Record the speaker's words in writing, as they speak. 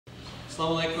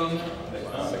Assalamu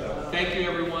alaikum. Thank you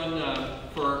everyone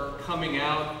for coming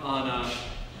out on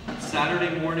a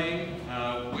Saturday morning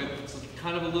with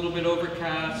kind of a little bit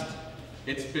overcast.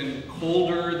 It's been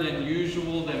colder than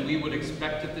usual than we would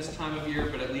expect at this time of year,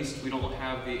 but at least we don't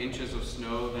have the inches of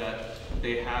snow that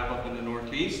they have up in the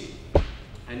Northeast.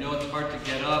 I know it's hard to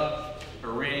get up,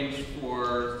 arrange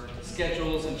for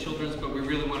schedules and children's, but we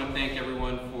really want to thank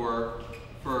everyone for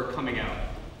coming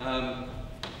out.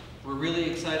 We're really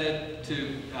excited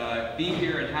to be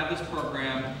here and have this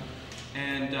program,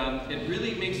 and it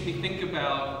really makes me think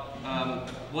about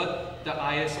what the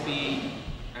ISB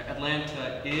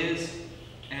Atlanta is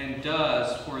and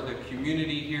does for the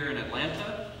community here in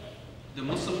Atlanta, the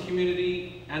Muslim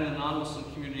community and the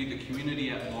non-Muslim community, the community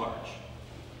at large.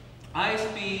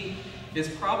 ISB is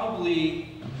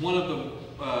probably one of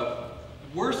the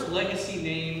worst legacy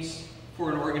names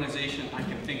for an organization I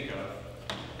can think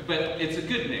of, but it's a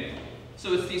good name.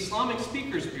 So it's the Islamic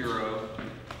Speakers Bureau,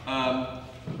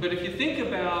 but if you think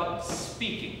about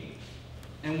speaking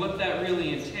and what that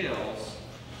really entails,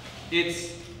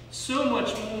 it's so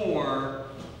much more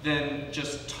than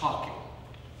just talking,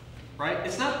 right?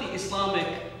 It's not the Islamic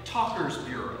Talkers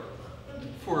Bureau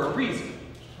for a reason.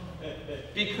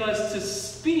 Because to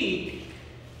speak,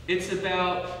 it's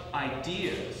about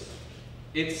ideas.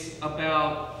 It's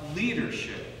about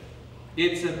leadership.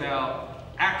 It's about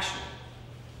action.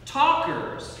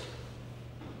 Talkers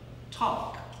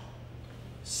talk.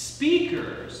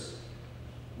 Speakers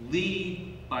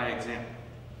lead by example.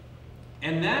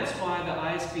 And that's why the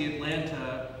ISB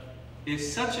Atlanta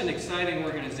is such an exciting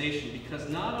organization, because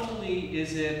not only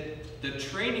is it the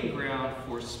training ground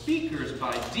for speakers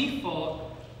by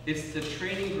default, it's the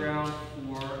training ground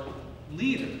for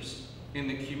leaders in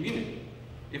the community.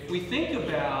 If we think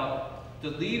about the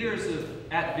leaders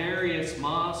at various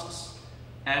mosques,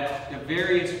 at the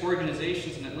various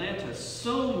organizations in Atlanta,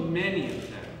 so many of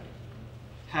them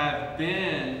have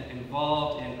been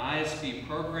involved in ISB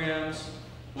programs,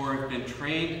 or have been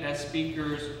trained as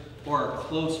speakers, or are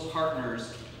close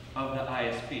partners of the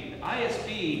ISB. The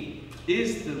ISB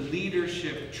is the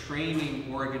leadership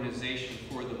training organization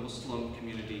for the Muslim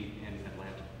community in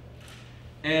Atlanta.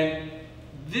 And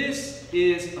this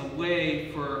is a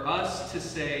way for us to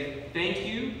say thank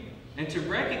you and to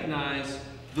recognize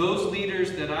those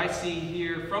leaders that I see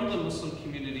here from the Muslim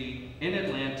community in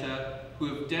Atlanta who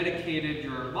have dedicated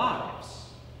your lives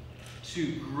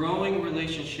to growing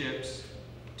relationships,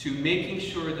 to making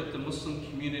sure that the Muslim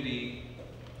community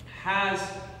has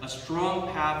a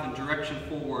strong path and direction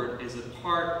forward as a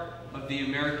part of the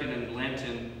American and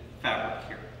Atlantan fabric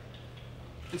here.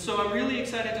 And so I'm really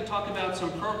excited to talk about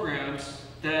some programs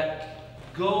that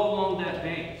go along that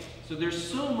vein. So there's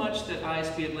so much that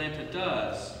ISB Atlanta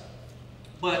does,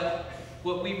 but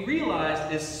what we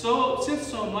realized is since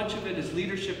so much of it is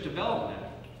leadership development,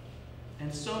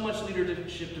 and so much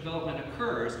leadership development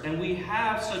occurs, and we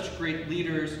have such great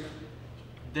leaders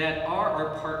that are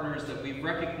our partners that we've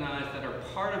recognized that are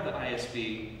part of the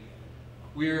ISB,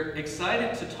 we're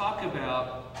excited to talk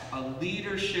about a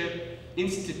leadership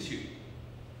institute.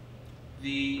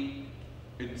 The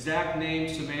exact name,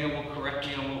 Sumaya will correct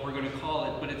me on what we're going to call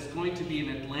it, but it's going to be an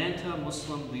Atlanta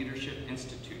Muslim Leadership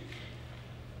Institute,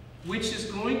 which is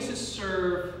going to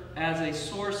serve as a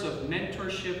source of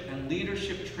mentorship and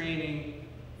leadership training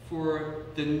for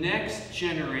the next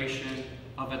generation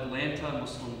of Atlanta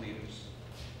Muslim leaders.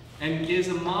 And is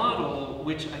a model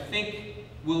which I think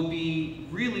will be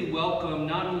really welcome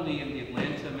not only in the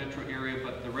Atlanta metro area,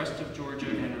 but the rest of Georgia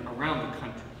and around the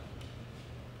country.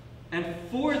 And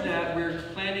for that, we're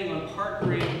planning on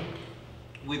partnering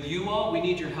with you all. We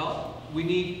need your help. We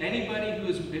need anybody who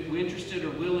is interested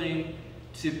or willing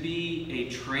to be a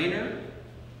trainer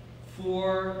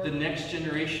for the next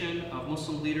generation of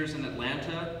Muslim leaders in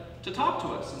Atlanta to talk to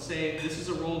us and say, this is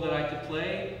a role that I could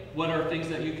play, what are things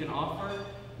that you can offer?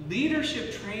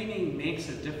 Leadership training makes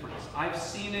a difference. I've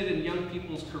seen it in young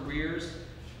people's careers.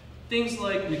 Things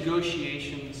like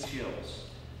negotiation skills,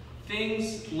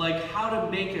 things like how to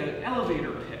make an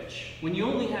elevator pitch. When you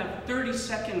only have 30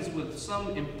 seconds with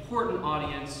some important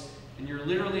audience and you're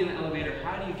literally in an elevator,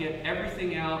 how do you get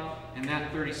everything out in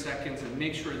that 30 seconds and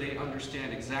make sure they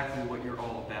understand exactly what you're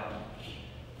all about?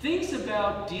 Things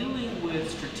about dealing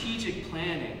with strategic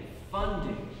planning,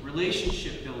 funding,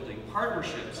 relationship building,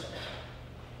 partnerships.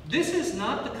 This is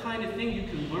not the kind of thing you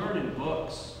can learn in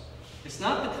books. It's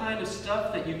not the kind of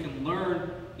stuff that you can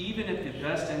learn even at the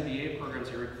best MBA programs.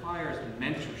 It requires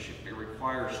mentorship, it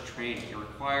requires training, it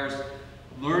requires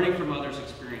learning from others'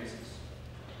 experiences.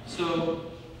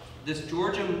 So this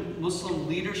Georgia Muslim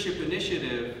Leadership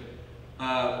Initiative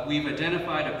We've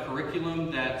identified a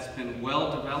curriculum that's been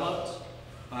well developed.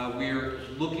 We're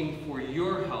looking for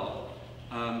your help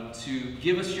to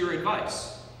give us your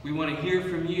advice. We want to hear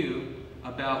from you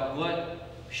about what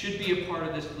should be a part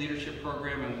of this leadership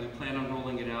program, and we plan on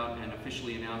rolling it out and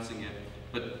officially announcing it.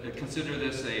 But consider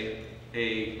this a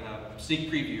sneak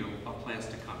preview of plans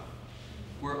to come.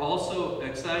 We're also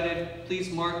excited. Please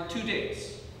mark 2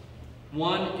 dates.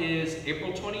 One is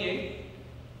April 28th.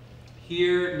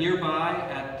 Here nearby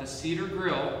at the Cedar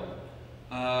Grill,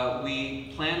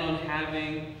 we plan on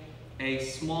having a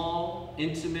small,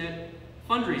 intimate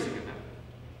fundraising event.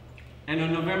 And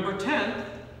on November 10th,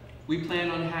 we plan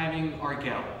on having our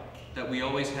gala that we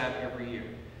always have every year.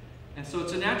 And so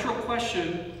it's a natural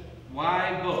question,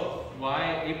 why both?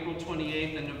 Why April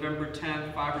 28th and November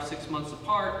 10th, 5 or 6 months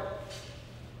apart?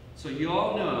 So you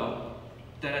all know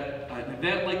that at an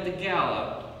event like the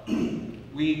gala,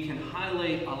 we can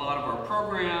highlight a lot of our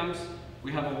programs,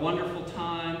 we have a wonderful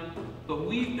time, but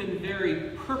we've been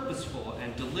very purposeful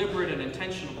and deliberate and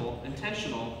intentional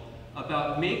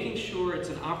about making sure it's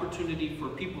an opportunity for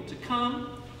people to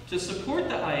come, to support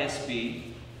the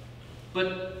ISB,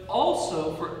 but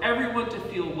also for everyone to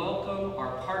feel welcome,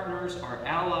 our partners, our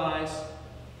allies,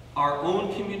 our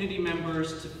own community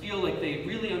members to feel like they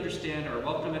really understand or are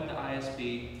welcome at the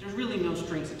ISB. There's really no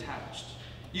strings attached.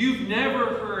 You've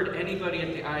never heard anybody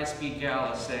at the ISB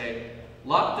Gala say,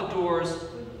 lock the doors,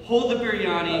 hold the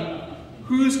biryani,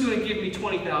 who's going to give me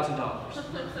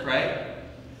 $20,000, right?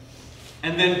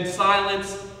 And then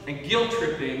silence and guilt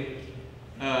tripping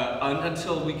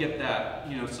until we get that,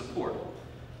 support.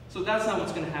 So that's not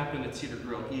what's going to happen at Cedar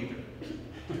Grill either.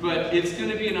 But it's going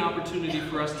to be an opportunity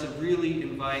for us to really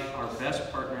invite our best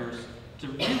partners to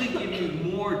really give you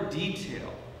more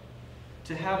detail,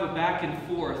 to have a back and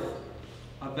forth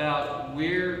about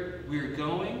where we're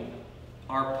going,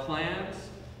 our plans,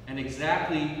 and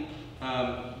exactly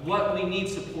what we need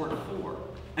support for.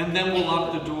 And then we'll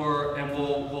lock the door and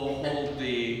we'll hold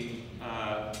the,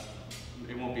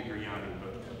 it won't be biryani,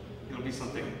 but it'll be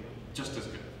something just as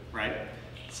good, right?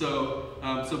 So,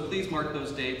 so please mark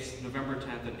those dates, November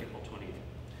 10th and April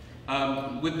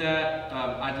 28th. With that,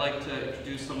 I'd like to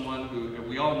introduce someone who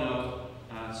we all know,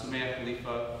 Sumaya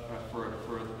Khalifa,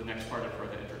 for the next part of the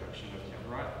introduction of Kevin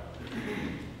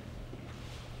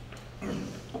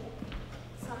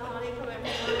Assalamu alaikum,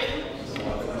 everyone.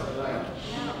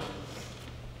 Yeah.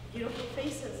 Beautiful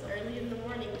faces early in the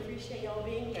morning. Appreciate y'all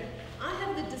being here. I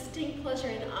have the distinct pleasure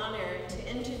and honor to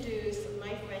introduce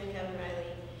my friend Kevin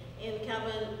Riley. And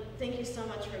Kevin, thank you so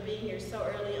much for being here so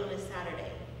early on a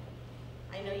Saturday.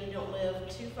 I know you don't live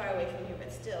too far away from here,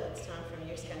 but still, it's time from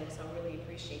your schedule, so I really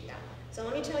appreciate that. So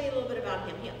let me tell you a little bit about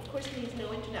him. He, of course, needs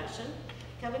no introduction.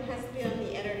 Kevin has been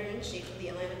the editor-in-chief of the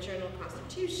Atlanta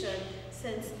Journal-Constitution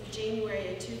since January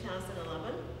of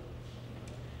 2011.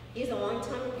 He's a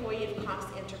longtime employee of Cox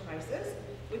Enterprises,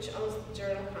 which owns the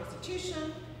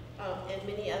Journal-Constitution and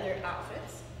many other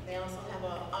outfits. They also have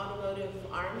an automotive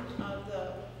arm of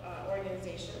the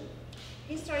organization.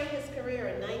 He started his career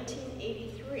in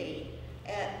 1983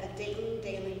 at the Dayton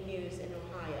Daily News in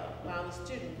Ohio while a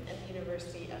student at the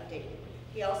University of Dayton.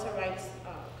 He also writes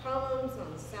columns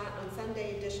on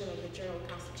Sunday edition of the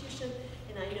Journal-Constitution,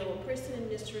 and I know a person in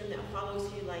this room that follows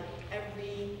you like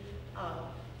every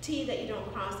T that you don't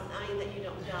cross and I that you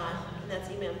don't dot, and that's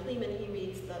Imam Pleeman. He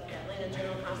reads the Atlanta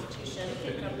Journal-Constitution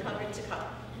from cover to cover.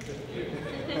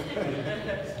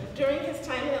 During his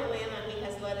time in Atlanta, he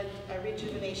has led a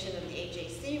rejuvenation of the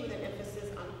AJC with an emphasis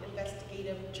on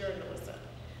investigative journalism.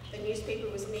 The newspaper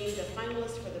was named a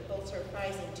finalist for the Pulitzer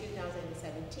Prize in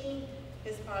 2017.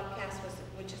 His podcast,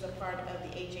 which is a part of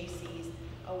the AJC's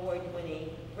award-winning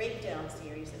Breakdown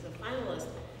series, is a finalist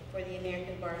for the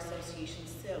American Bar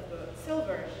Association's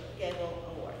Silver Gavel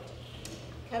Award.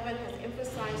 Kevin has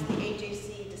emphasized the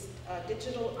AJC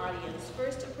digital audience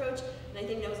first approach, and I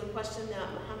think there was a question that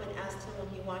Muhammad asked him when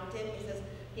he walked in.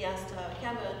 He asked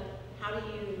Kevin, how do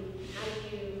you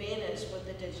manage with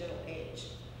the digital age?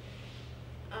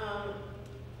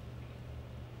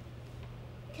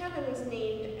 Kevin was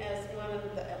named as one of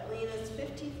the Atlanta's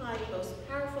 55 most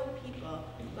powerful people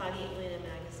by the Atlanta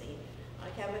magazine.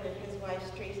 Kevin and his wife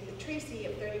Tracy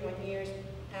of 31 years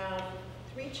have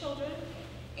 3 children,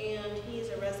 and he is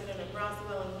a resident of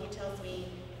Roswell, and he tells me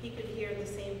he could hear the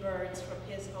same birds from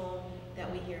his home that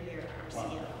we hear here at RCO.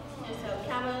 Wow. So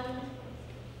Kevin,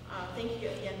 thank you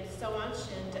again so much.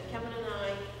 And Kevin and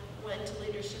I went to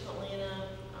Leadership Atlanta,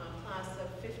 class of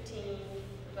 15,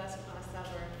 the best class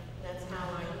ever. And that's how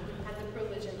I had the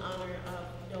privilege and honor of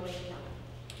knowing Kevin.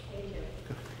 Thank you.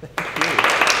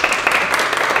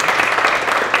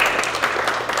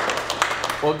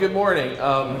 Well, good morning.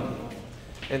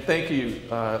 And thank you,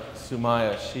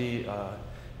 Sumaya. She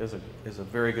is a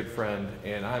very good friend,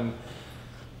 and I'm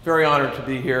very honored to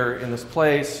be here in this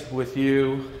place with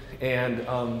you. And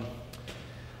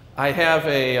I have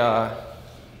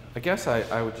I guess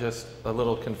I would just a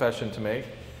little confession to make.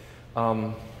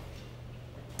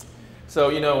 So,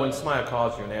 you know, when Sumaya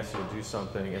calls you and asks you to do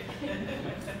something, if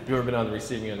you've ever been on the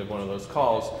receiving end of one of those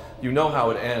calls, you know how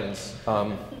it ends.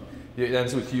 It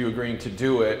ends with you agreeing to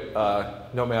do it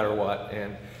no matter what.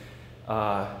 And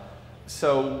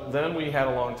so then we had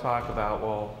a long talk about,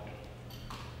 well,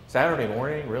 Saturday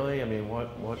morning, really? I mean,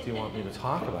 what do you want me to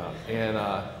talk about? And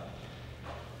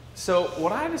so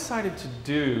what I decided to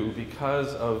do,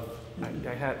 because of,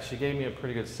 she gave me a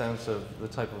pretty good sense of the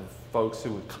type of folks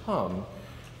who would come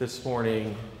this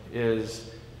morning, is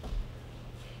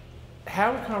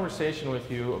have a conversation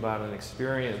with you about an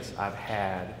experience I've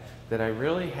had that I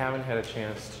really haven't had a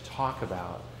chance to talk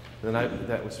about,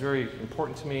 that was very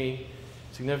important to me,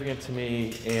 significant to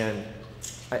me, and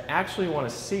I actually want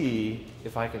to see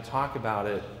if I can talk about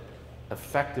it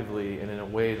effectively and in a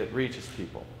way that reaches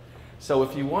people. So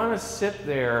if you want to sit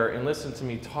there and listen to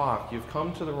me talk, you've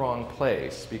come to the wrong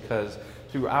place, because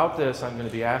throughout this I'm going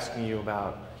to be asking you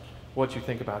about what you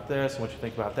think about this and what you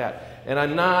think about that. And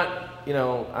I'm not, you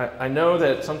know, I know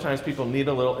that sometimes people need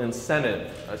a little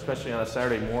incentive, especially on a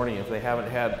Saturday morning if they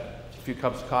haven't had a few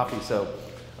cups of coffee. So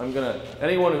I'm going to,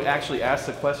 anyone who actually asks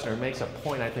a question or makes a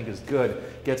point I think is good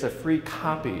gets a free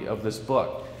copy of this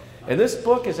book. And this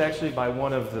book is actually by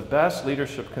one of the best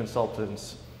leadership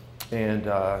consultants and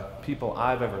people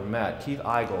I've ever met, Keith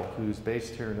Eigel, who's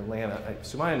based here in Atlanta.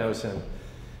 Sumaya knows him.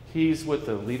 He's with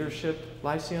the Leadership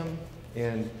Lyceum,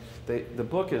 and the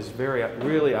book is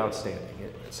really outstanding.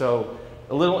 So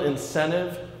a little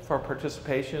incentive for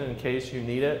participation in case you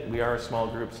need it. We are a small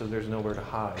group, so there's nowhere to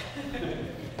hide.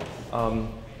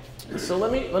 So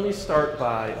let me start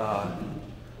by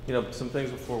some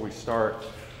things before we start.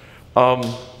 I'm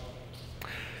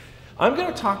going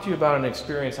to talk to you about an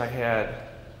experience I had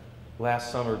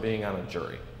last summer being on a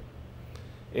jury.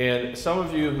 And some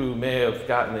of you who may have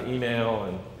gotten the email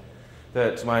and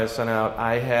that Sumaya sent out,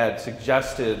 I had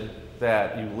suggested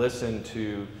that you listen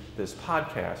to this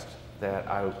podcast that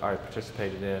I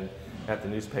participated in at the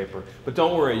newspaper. But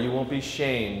don't worry, you won't be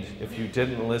shamed if you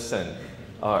didn't listen.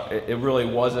 It really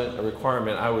wasn't a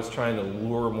requirement. I was trying to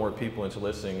lure more people into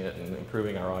listening it and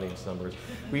improving our audience numbers.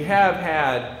 We have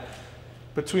had,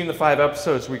 between the 5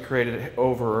 episodes we created,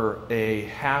 over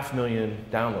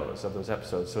 500,000 downloads of those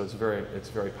episodes, so it's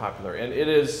very popular. And it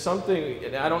is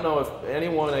something, I don't know if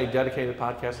anyone, a dedicated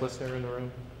podcast listener in the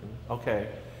room? Okay.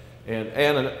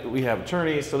 And we have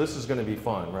attorneys, so this is going to be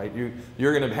fun, right?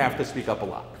 You're going to have to speak up a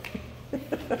lot.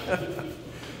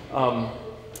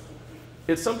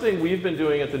 It's something we've been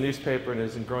doing at the newspaper and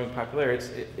is in growing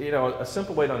popularity. A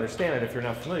simple way to understand it, if you're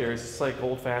not familiar, is it's like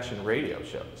old-fashioned radio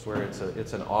shows, where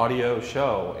it's an audio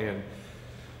show, and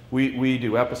we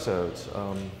do episodes.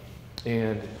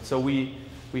 And so we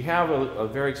have a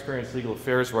very experienced legal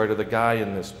affairs writer, the guy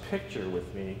in this picture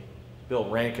with me, Bill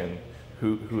Rankin,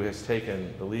 who has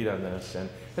taken the lead on this and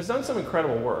has done some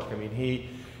incredible work. I mean,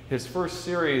 his first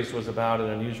series was about an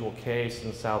unusual case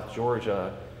in South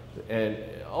Georgia, and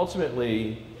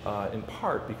ultimately, in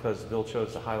part because Bill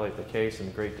chose to highlight the case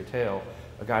in great detail,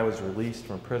 a guy was released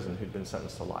from prison who'd been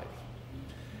sentenced to life.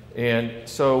 And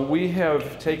so we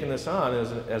have taken this on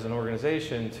as an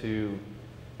organization to,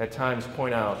 at times,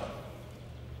 point out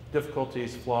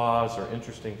difficulties, flaws, or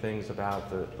interesting things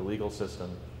about the legal system.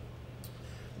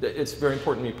 It's very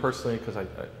important to me personally because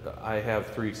I have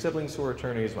 3 siblings who are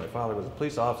attorneys. My father was a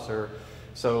police officer.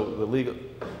 So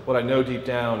what I know deep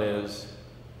down is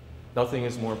nothing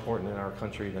is more important in our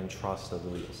country than trust of the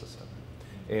legal system.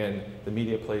 And the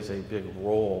media plays a big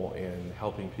role in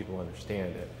helping people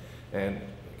understand it. And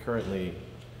currently,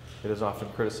 it is often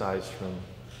criticized from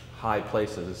high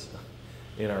places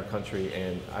in our country,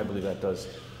 and I believe that does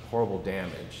horrible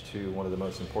damage to one of the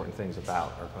most important things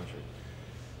about our country.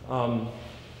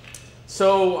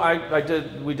 So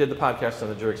we did the podcast on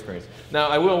the jury experience. Now,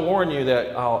 I will warn you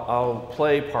that I'll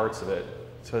play parts of it,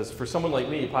 because for someone like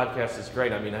me, podcast is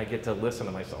great. I mean, I get to listen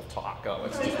to myself talk. Oh,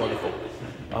 it's just wonderful.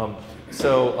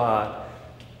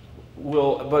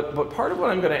 But part of what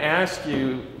I'm going to ask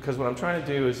you, because what I'm trying to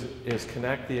do is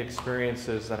connect the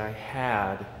experiences that I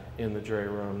had in the jury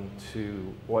room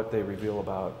to what they reveal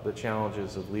about the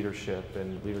challenges of leadership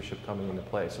and leadership coming into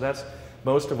play. So that's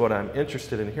most of what I'm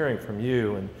interested in hearing from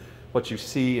you and what you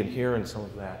see and hear in some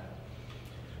of that.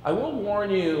 I will warn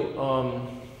you,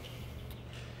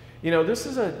 this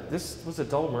was a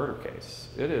dull murder case.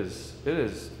 It is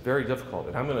very difficult,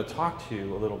 and I'm going to talk to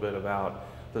you a little bit about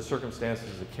the circumstances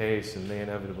of the case, and they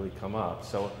inevitably come up.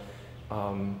 So,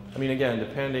 I mean, again,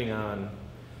 depending on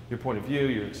your point of view,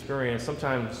 your experience,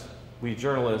 sometimes we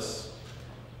journalists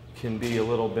can be a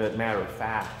little bit matter of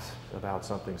fact about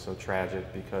something so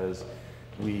tragic because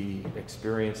we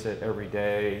experience it every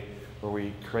day, or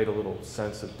we create a little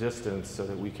sense of distance so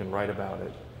that we can write about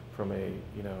it from a,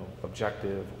 you know,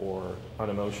 objective or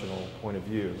unemotional point of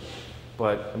view.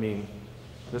 But I mean,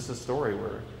 this is a story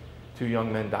where 2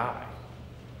 young men die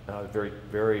very,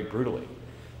 very brutally,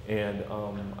 and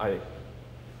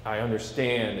I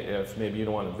understand if maybe you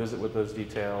don't want to visit with those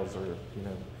details, or you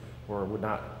know, or would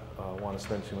not want to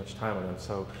spend too much time on them.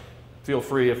 So feel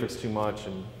free if it's too much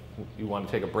and you want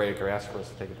to take a break or ask for us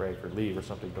to take a break or leave or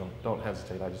something. Don't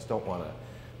hesitate. I just don't want to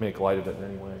make light of it in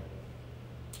any way.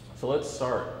 So let's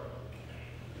start.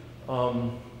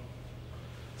 I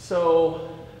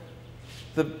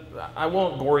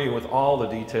won't bore you with all the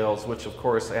details, which of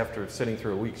course, after sitting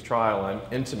through a week's trial, I'm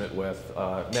intimate with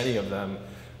many of them.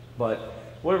 But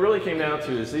what it really came down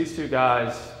to is these 2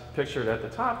 guys pictured at the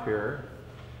top here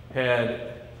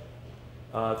had,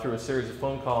 through a series of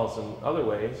phone calls and other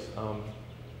ways,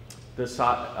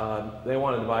 they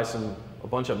wanted to buy a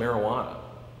bunch of marijuana.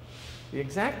 The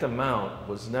exact amount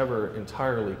was never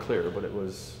entirely clear, but it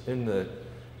was in the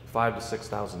 $5,000 to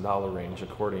 $6,000 range,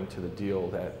 according to the deal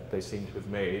that they seem to have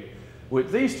made with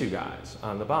these 2 guys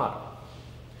on the bottom.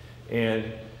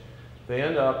 And they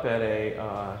end up at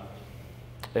a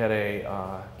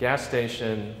gas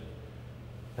station,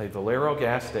 a Valero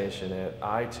gas station at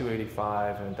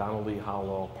I-285 and Donald Lee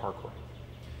Howell Parkway,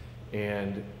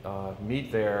 and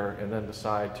meet there, and then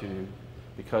decide to,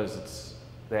 because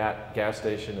that gas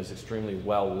station is extremely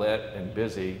well lit and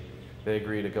busy, they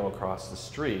agree to go across the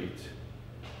street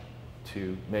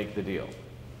to make the deal.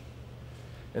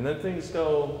 And then things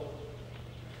go,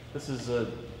 this is a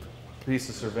piece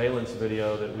of surveillance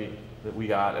video that we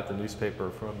got at the newspaper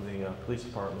from the police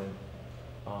department.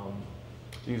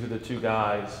 These are the 2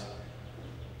 guys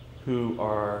who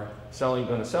are going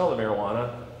to sell the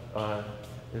marijuana.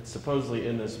 It's supposedly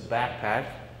in this backpack,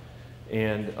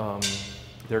 and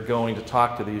they're going to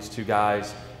talk to these 2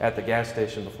 guys at the gas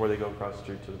station before they go across the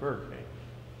street to the Burger King.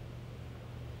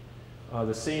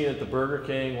 The scene at the Burger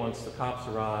King once the cops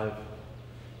arrive,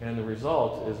 and the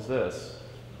result is this.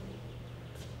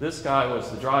 This guy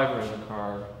was the driver in the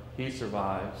car, he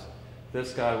survives.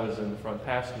 This guy was in the front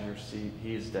passenger seat,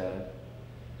 he's dead.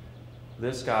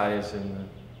 This guy is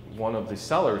one of the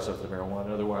sellers of the marijuana,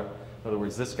 in other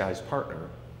words, this guy's partner,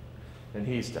 and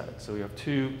he's dead. So we have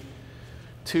two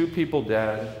people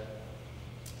dead,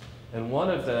 and one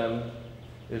of them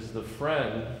is the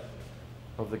friend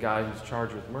of the guy who's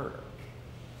charged with murder.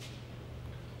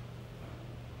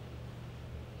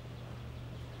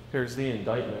 Here's the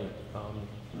indictment.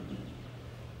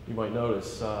 You might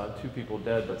notice 2 people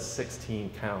dead, but 16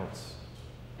 counts.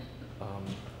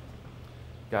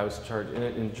 Guy was charged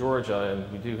in Georgia, and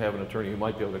we do have an attorney who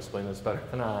might be able to explain this better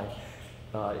than I.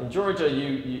 In Georgia,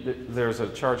 there's a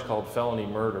charge called felony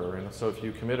murder, and so if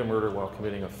you commit a murder while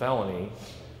committing a felony,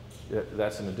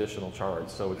 that's an additional charge.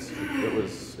 So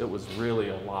it was really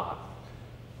a lot.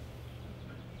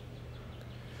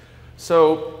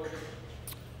 So,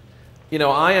 you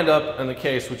know, I end up in the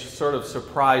case, which is sort of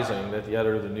surprising that the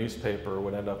editor of the newspaper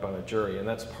would end up on a jury, and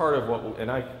that's part of what, and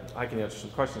I can answer some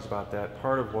questions about that,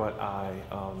 part of what I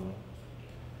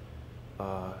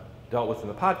dealt with in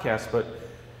the podcast, but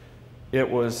it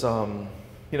was,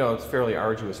 you know, it's a fairly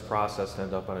arduous process to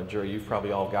end up on a jury. You've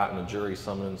probably all gotten a jury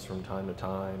summons from time to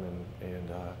time, and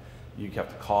you have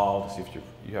to call to see if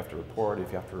you have to report.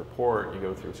 If you have to report, you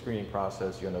go through a screening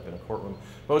process, you end up in a courtroom.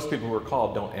 Most people who are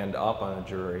called don't end up on a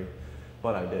jury,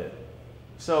 but I did.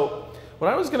 So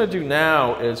what I was going to do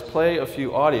now is play a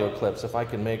few audio clips, if I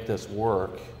can make this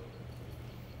work.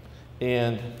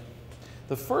 And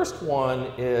the first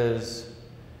one is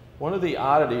one of the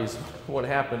oddities. What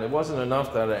happened, it wasn't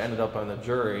enough that I ended up on the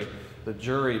jury. The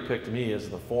jury picked me as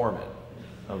the foreman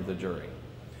of the jury.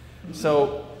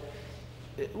 So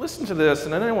listen to this,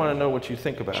 and then I want to know what you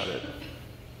think about it.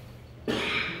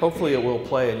 Hopefully it will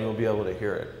play and you'll be able to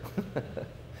hear it.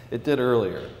 It did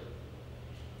earlier.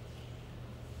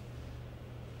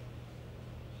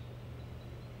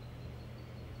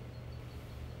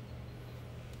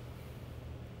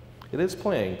 It is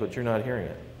playing, but you're not hearing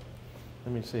it.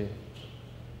 Let me see.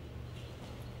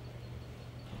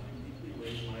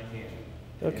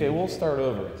 Okay, we'll start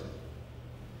over.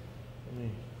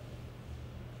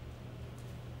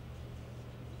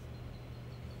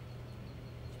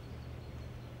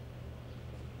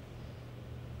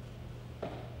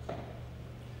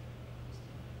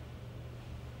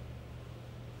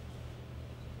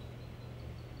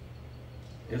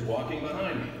 is walking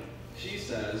behind me. She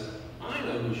says, I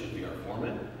know who should be our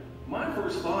foreman. My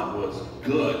first thought was,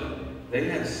 good. They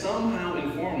had somehow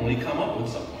informally come up with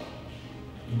someone.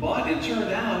 But it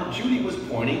turned out Judy was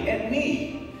pointing at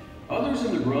me. Others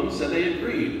in the room said they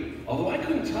agreed, although I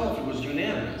couldn't tell if it was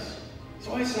unanimous.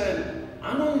 So I said,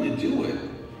 I'm willing to do it,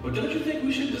 but don't you think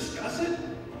we should discuss it?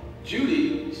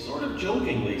 Judy, sort of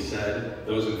jokingly, said,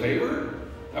 those in favor?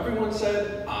 Everyone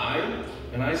said, aye.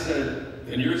 And I said,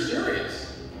 then you're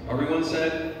serious. Everyone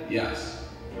said, yes.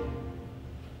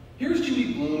 Here's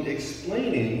Judy Bloom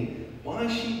explaining why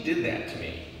she did that to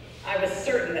me. I was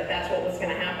certain that that's what was going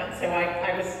to happen, so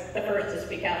I was the first to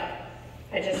speak up.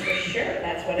 I just was sure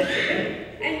that's what it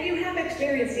should be. And you have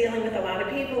experience dealing with a lot of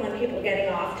people and people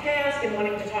getting off task and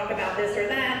wanting to talk about this or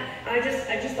that. I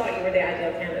just thought you were the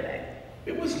ideal candidate.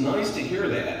 It was nice to hear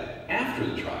that after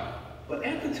the trial, but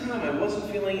at the time I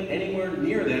wasn't feeling anywhere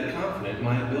near that confident in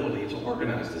my ability to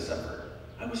organize this effort.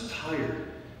 I was tired,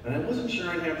 and I wasn't sure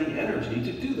I'd have the energy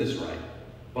to do this right.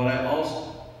 But I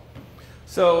also...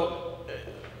 So,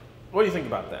 what do you think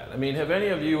about that? I mean, have any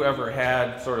of you ever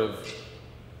had sort of,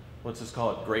 let's just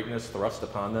call it greatness thrust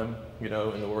upon them, you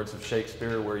know, in the words of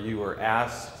Shakespeare, where you were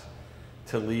asked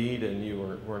to lead and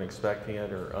you weren't expecting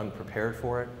it or unprepared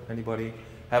for it? Anybody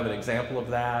have an example of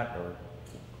that? Or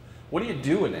what do you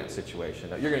do in that situation?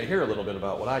 Now, you're going to hear a little bit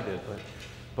about what I did,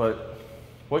 but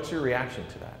what's your reaction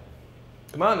to that?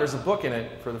 Come on, there's a book in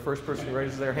it for the first person who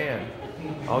raises their hand.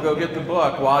 I'll go get the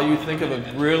book while you think of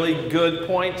a really good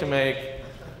point to make.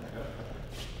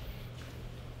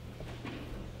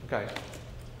 Okay.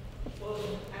 Well,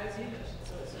 as you know,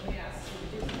 so somebody asks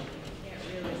you to do something, you can't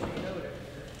really say no to her.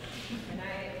 And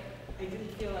I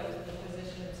didn't feel I was in the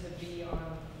position to be on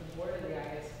the board of the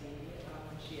ISD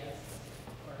when she asked,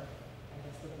 or I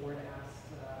guess the board asked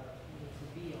me to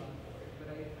be on the board.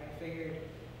 But I figured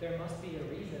there must be a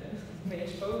reason they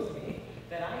chose me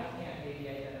that I can't maybe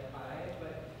identify,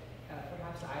 but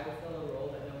perhaps I will fill a role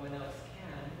that no one else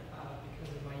can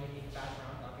because of my unique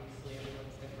background. Obviously,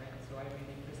 everyone's different, so I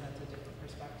maybe present a different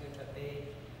perspective that they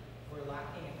were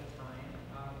lacking at the time.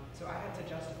 So I had to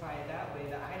justify it that way,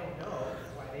 that I don't know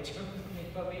why they chose me,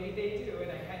 but maybe they do,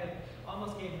 and I kind of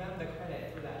almost gave them the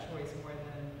credit for that choice more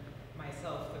than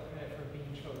myself the credit for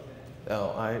being chosen.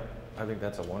 Oh, I think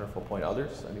that's a wonderful point.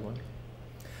 Others? Anyone?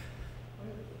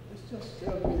 This just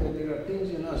tells me that there are things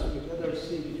in us which others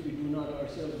see which we do not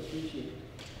ourselves appreciate.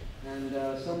 And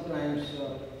sometimes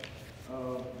it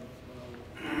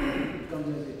comes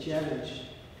as a challenge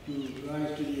to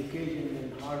rise to the occasion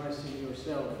and harness in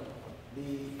yourself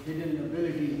the hidden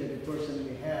abilities that a person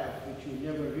may have which you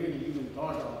never really even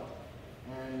thought of.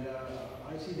 And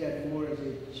I see that more as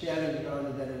a challenge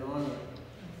rather than an honor.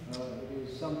 It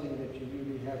is something that you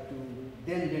really have to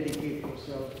then dedicate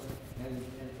yourself and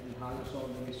harness all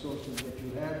the resources that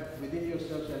you have within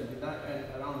yourself and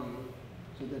around you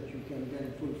so that you can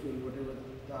then fulfill whatever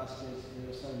task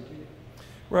is assigned to you.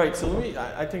 Right, so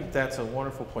I think that's a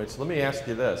wonderful point. So let me ask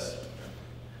you this.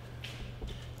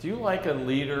 Do you like a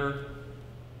leader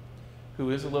who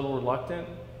is a little reluctant?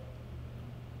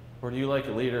 Or do you like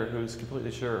a leader who's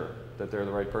completely sure that they're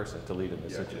the right person to lead in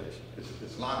this situation?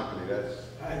 Islamically,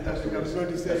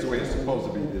 that's the way it's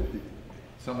supposed to be.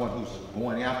 Someone who's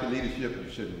going after leadership,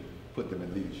 you shouldn't put them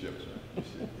in leadership.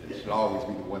 It should always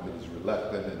be the one that is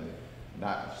reluctant and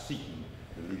not seeking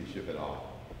the leadership at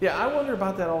all. Yeah, I wonder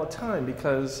about that all the time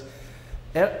because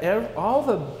all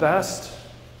the best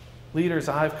leaders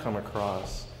I've come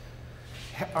across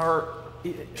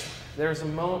there's a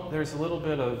little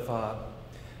bit of, I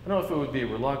don't know if it would be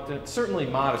reluctant, certainly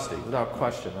modesty, without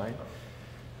question, right?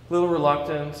 A little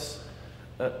reluctance,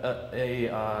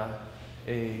 a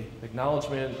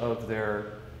acknowledgement of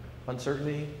their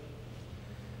uncertainty.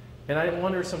 And I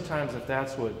wonder sometimes if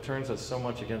that's what turns us so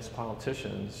much against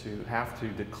politicians who have to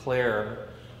declare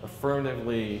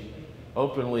affirmatively,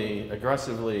 openly,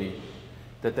 aggressively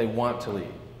that they want to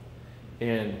lead.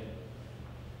 And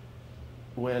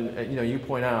when you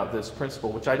point out this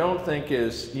principle, which I don't think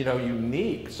is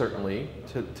unique certainly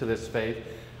to this faith,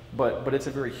 but it's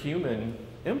a very human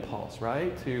impulse,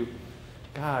 right? To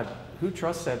God, who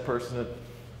trusts that person that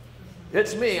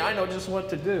it's me, I know just what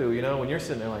to do, when you're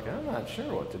sitting there like, I'm not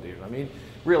sure what to do. I mean,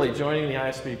 really joining the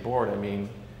ISB board, I mean,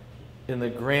 in the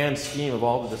grand scheme of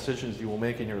all the decisions you will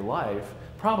make in your life,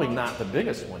 probably not the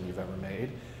biggest one you've ever made,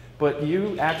 but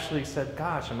you actually said,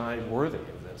 gosh, am I worthy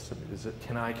of this?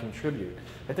 Can I contribute?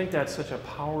 I think that's such a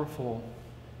powerful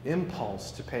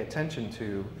impulse to pay attention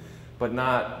to, but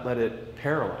not let it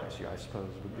paralyze you, I suppose,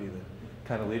 would be the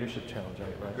kind of leadership challenge.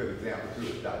 Right? A good example, too,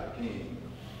 is Dr. King.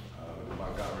 With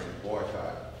Montgomery and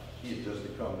boycott, he had just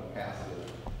become the pastor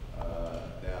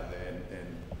down there,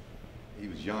 and he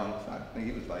was young, so I think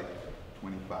he was like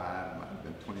 25, might have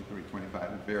been 23, 25, he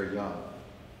was very young.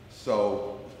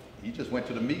 So he just went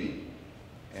to the meeting,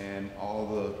 and all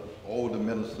the older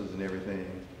ministers and everything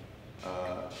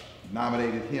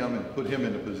nominated him and put him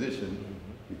in the position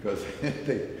because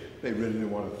they really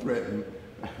didn't want to threaten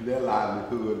their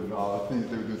livelihood and all the things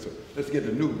they were doing. So let's get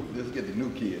the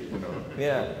new kid, you know.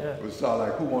 Yeah. It was sort of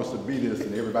like, who wants to be this?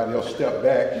 And everybody else stepped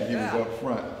back, and he was up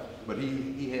front. But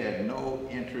he had no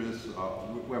interest,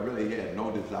 well, really he had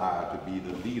no desire to be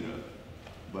the leader.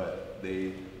 But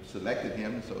they selected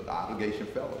him, so the obligation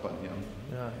fell upon him,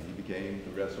 and he became,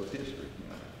 the rest was history. You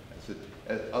know.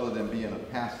 Other than being a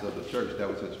pastor of the church, that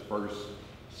was his first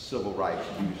civil rights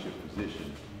leadership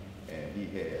position, and he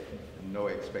had no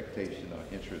expectation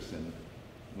or interest in,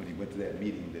 when he went to that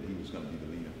meeting, that he was going to be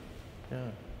the leader.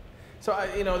 Yeah. So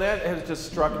you know, that has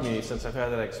just struck me since I've had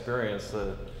that experience.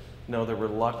 The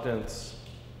reluctance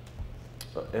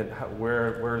and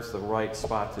where's the right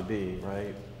spot to be,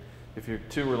 right? If you're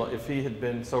if he had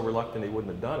been so reluctant, he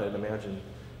wouldn't have done it. Imagine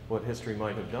what history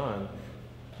might have done.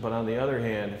 But on the other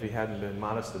hand, if he hadn't been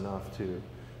modest enough to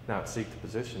not seek the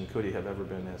position, could he have ever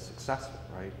been as successful,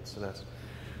 right? So that's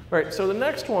right. So the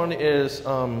next one is,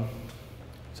 sorry,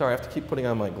 I have to keep putting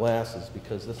on my glasses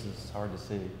because this is hard to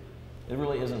see. It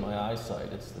really isn't my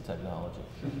eyesight; it's the technology.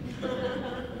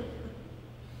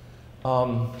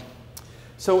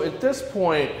 So at this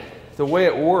point, the way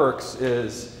it works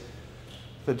is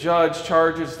the judge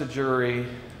charges the jury.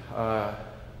 The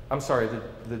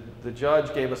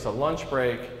judge gave us a lunch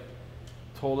break,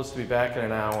 told us to be back in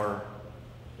an hour,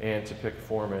 and to pick a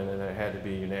foreman, and it had to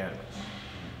be unanimous.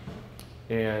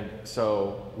 And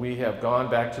so we have gone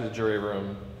back to the jury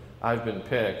room. I've been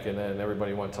picked, and then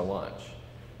everybody went to lunch,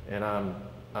 and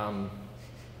I'm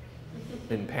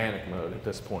in panic mode at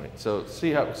this point. So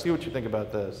see what you think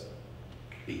about this.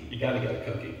 You got to get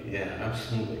a cookie. Yeah,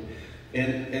 absolutely.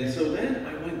 And so then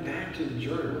I went back to the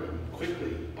jury room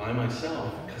quickly by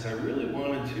myself because I really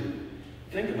wanted to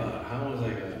think about how was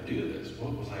I going to do this?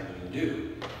 What was I going to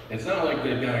do? And it's not like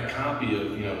they've got a copy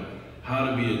of, you know, how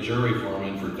to be a jury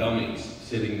foreman for dummies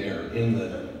sitting there in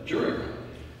the jury room.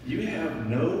 You have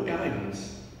no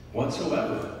guidance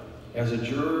whatsoever as a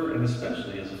juror and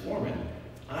especially as a foreman.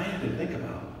 I had to think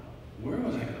about where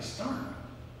was I going to start?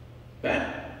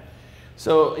 That.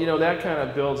 So, you know, that kind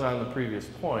of builds on the previous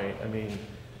point. I mean,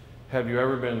 have you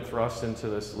ever been thrust into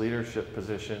this leadership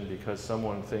position because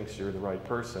someone thinks you're the right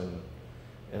person,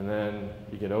 and then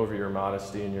you get over your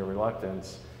modesty and your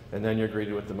reluctance, and then you're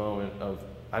greeted with the moment of,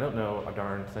 I don't know a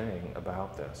darn thing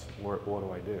about this. What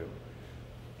do I do?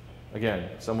 Again,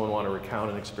 someone want to recount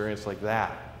an experience like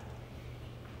that?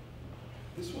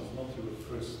 This was not your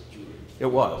first jury. It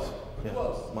was. It Yeah.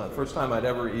 was. My first time I'd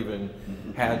ever even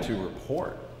had to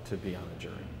report to be on a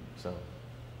jury. So,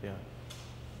 yeah.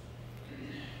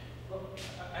 Well,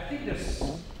 I think there's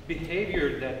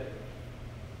behavior that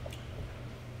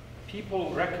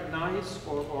people recognize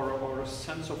or a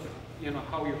sense of, you know,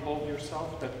 how you hold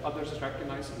yourself that others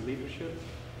recognize in leadership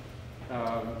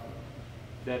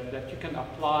that you can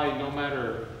apply no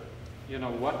matter, you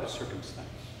know, what the circumstance.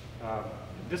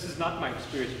 This is not my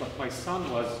experience, but my son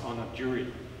was on a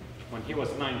jury when he was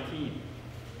 19,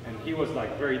 and he was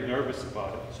like very nervous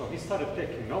about it. So he started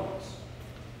taking notes,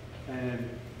 and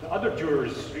the other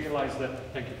jurors realized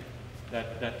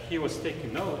that he was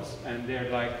taking notes, and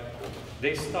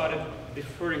they started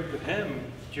deferring to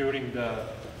him during the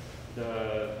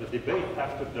debate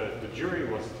after the jury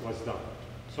was done.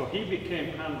 So he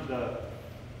became kind of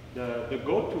the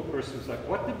go-to person. It's like,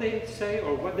 what did they say,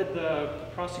 or what did the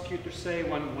prosecutor say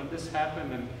when this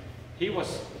happened? And he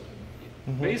was,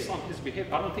 based on his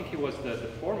behavior, I don't think he was the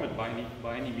foreman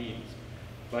by any means,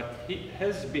 but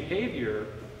his behavior,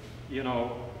 you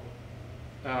know,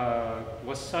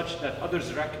 was such that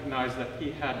others recognized that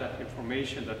he had that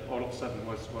information that all of a sudden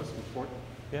was important.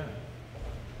 Yeah.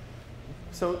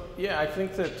 So, yeah, I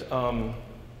think that,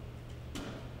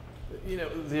 you know,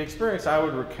 the experience I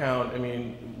would recount, I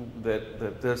mean,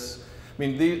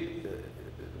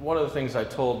 one of the things I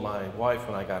told my wife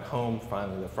when I got home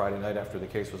finally the Friday night after the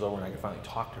case was over and I could finally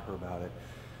talk to her about it,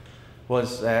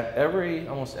 was that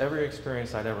almost every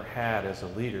experience I'd ever had as a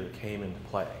leader came into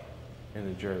play in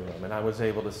the jury room. And I was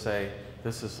able to say,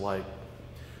 this is like,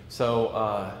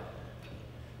 so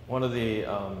one of the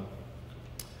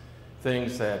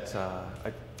things that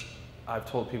I've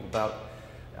told people about,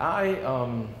 I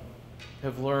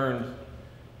have learned,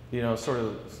 you know, sort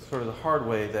of the hard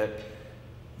way that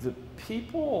the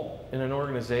people in an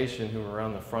organization who are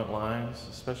on the front lines,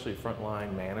 especially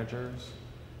frontline managers,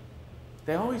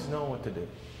 they always know what to do.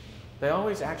 They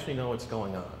always actually know what's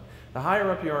going on. The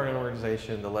higher up you are in an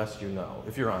organization, the less you know,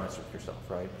 if you're honest with yourself,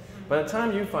 right? By the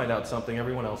time you find out something,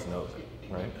 everyone else knows it,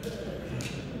 right?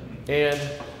 And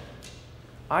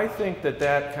I think that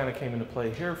that kind of came into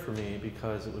play here for me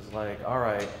because it was like, all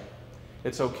right,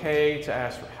 it's okay to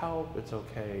ask for help, it's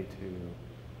okay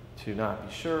to not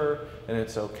be sure, and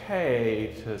it's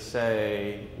okay to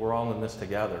say we're all in this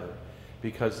together,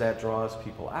 because that draws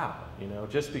people out, you know?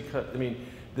 Just because, I mean,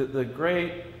 the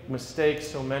great mistake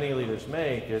so many leaders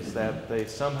make is that they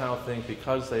somehow think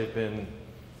because they've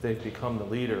become the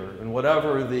leader, and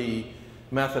whatever the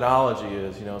methodology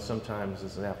is, you know, sometimes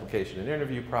it's an application and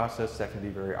interview process that can be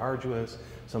very arduous,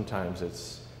 sometimes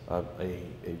it's a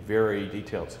very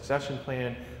detailed succession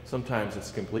plan, sometimes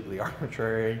it's completely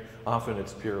arbitrary, often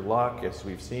it's pure luck, as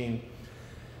we've seen.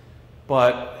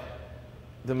 But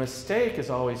the mistake is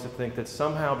always to think that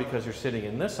somehow because you're sitting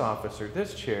in this office or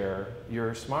this chair,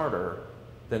 you're smarter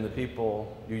than the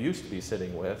people you used to be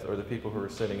sitting with or the people who are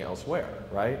sitting elsewhere,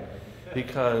 right?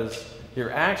 Because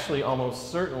you're actually almost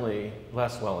certainly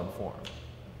less well informed,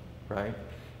 right?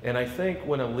 And I think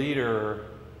when a leader,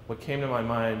 what came to my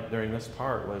mind during this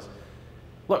part was,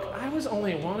 look, I was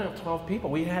only one of 12 people.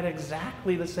 We had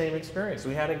exactly the same experience.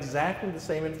 We had exactly the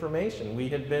same information. We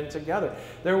had been together.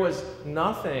 There was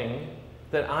nothing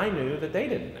that I knew that they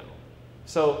didn't know.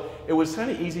 So it was kind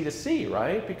of easy to see,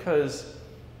 right? Because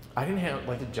I didn't have,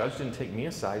 like, the judge didn't take me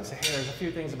aside and say, hey, there's a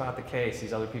few things about the case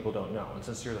these other people don't know, and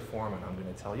since you're the foreman, I'm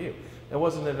going to tell you. That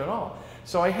wasn't it at all.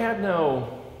 So I had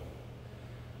no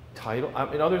title, I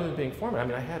mean, other than being foreman, I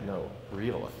mean, I had no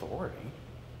real authority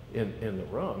in the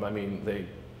room. I mean,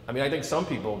 I think some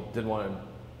people didn't want to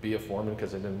be a foreman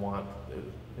because they didn't want, you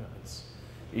know, it's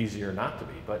easier not to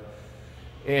be.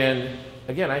 And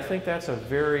again, I think that's a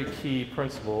very key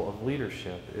principle of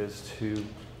leadership, is to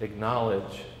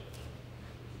acknowledge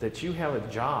that you have a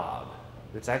job.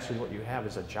 It's actually what you have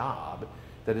is a job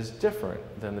that is different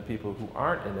than the people who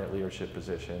aren't in that leadership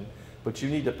position, but you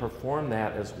need to perform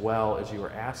that as well as you are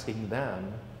asking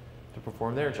them to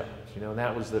perform their jobs. You know, and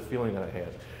that was the feeling that I had.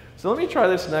 So let me try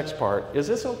this next part. Is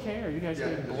this okay? Are you guys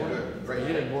getting bored? Are you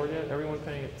getting bored yet? Everyone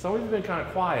paying it? Some of you have been kind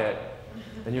of quiet,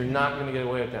 and you're not going to get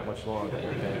away with that much longer.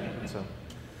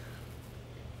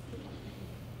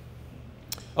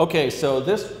 Okay, so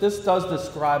this does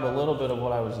describe a little bit of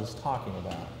what I was just talking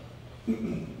about.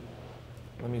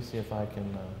 Let me see if I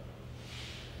can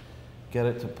get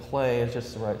it to play at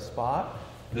just the right spot.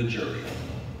 The jury.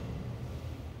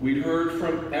 We'd heard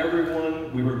from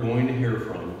everyone we were going to hear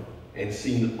from and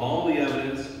seen all the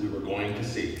evidence we were going to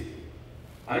see.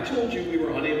 I told you we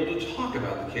were unable to talk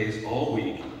about the case all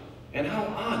week and how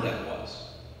odd that was.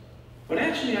 But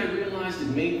actually I realized it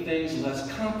made things less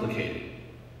complicated.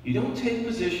 You don't take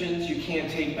positions you can't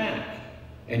take back,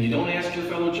 and you don't ask your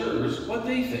fellow jurors what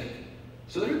they think.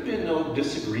 So there had been no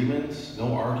disagreements,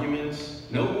 no arguments,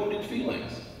 no wounded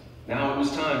feelings. Now it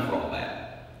was time for all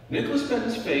that. Nicholas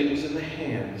Benton's fate was in the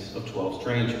hands of 12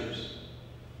 strangers.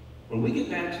 When we get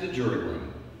back to the jury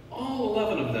room, all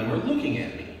 11 of them are looking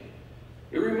at me.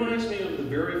 It reminds me of the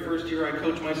very first year I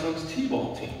coached my son's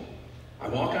t-ball team. I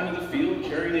walk onto the field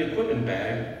carrying the equipment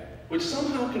bag, which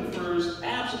somehow confers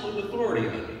absolute authority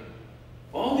on me.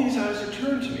 All these eyes are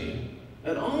turned to me,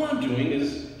 and all I'm doing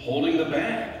is holding the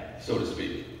bag, so to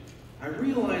speak. I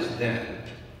realized then,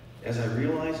 as I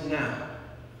realize now,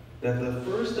 that the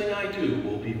first thing I do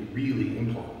will be really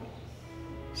important.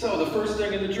 So the first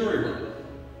thing in the jury room.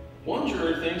 One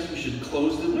juror thinks we should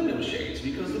close the window shades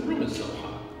because the room is so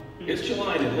hot. It's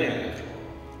July in Atlanta, after all.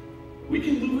 We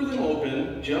can louver them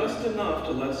open just enough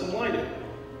to let some light in.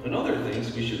 Another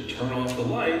thinks we should turn off the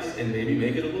lights and maybe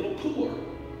make it a little cooler.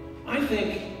 I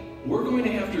think we're going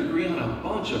to have to agree on a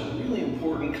bunch of really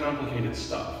important, complicated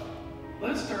stuff.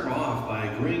 Let's start off by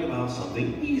agreeing about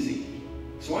something easy.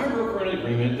 So I brokered an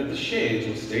agreement that the shades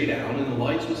would stay down and the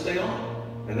lights would stay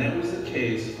on. And that was the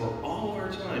case for all of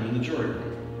our time in the jury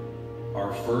room.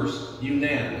 Our first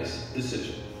unanimous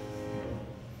decision.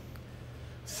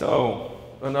 So,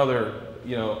 another,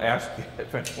 you know, ask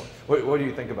what do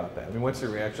you think about that? I mean, what's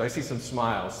your reaction? I see some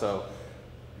smiles, so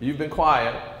you've been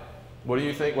quiet. What do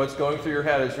you think? What's going through your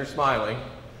head as you're smiling?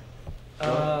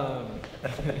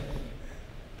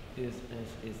 It's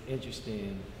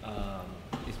interesting.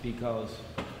 It's because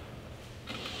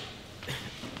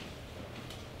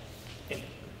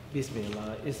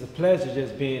it's a pleasure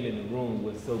just being in the room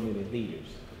with so many leaders.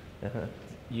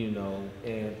 You know,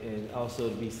 and also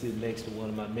to be sitting next to one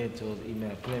of my mentors,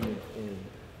 Imam Clement and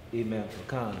Imam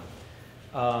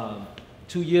Fakana.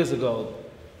 2 years ago,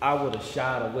 I would have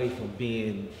shied away from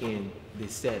being in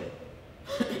this setting.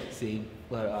 See,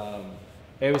 but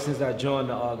ever since I joined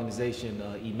the organization,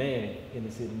 Iman, in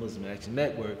the City Muslim Action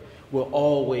Network, we're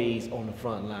always on the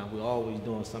front line. We're always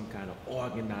doing some kind of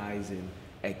organizing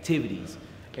activities.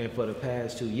 And for the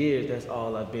past 2 years, that's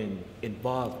all I've been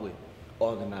involved with,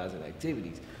 organizing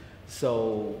activities.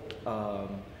 So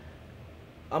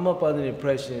I'm up under the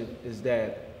impression is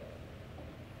that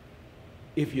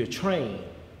if you're trained,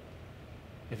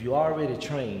 if you're already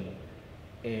trained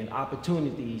and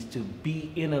opportunities to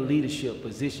be in a leadership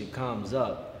position comes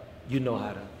up, you know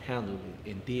how to handle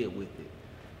it and deal with it.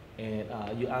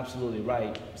 And you're absolutely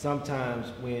right. Sometimes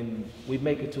when we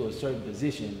make it to a certain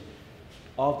position,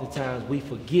 oftentimes we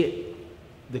forget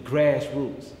the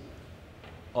grassroots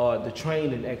or the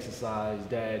training exercise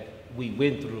that we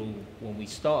went through when we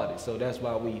started. So that's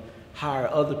why we hire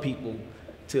other people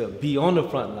to be on the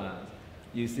front lines,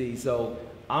 you see. So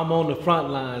I'm on the front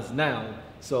lines now,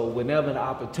 so whenever an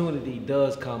opportunity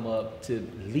does come up to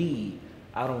lead,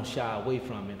 I don't shy away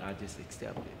from it, I just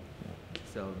accept it.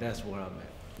 So that's where I'm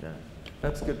at. Yeah,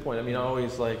 that's a good point. I mean, I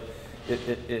always like,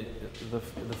 the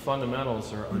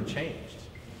fundamentals are unchanged,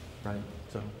 right?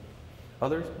 So,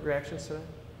 other reactions to that?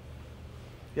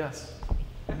 Yes?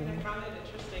 I mean, I found it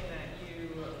interesting that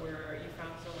you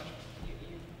found so much,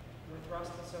 you were thrust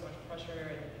with so much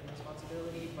pressure and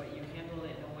responsibility, but you handled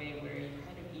it in a way where you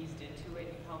kind of eased into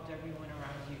it. You helped everyone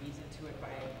around you ease into it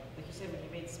by, like you said, when you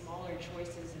made smaller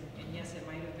choices, and yes, it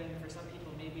might have been, for some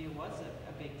people, maybe it was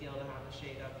a big deal to have a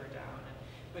shade up or down,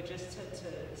 but just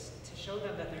to show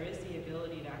them that there is the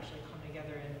ability to actually come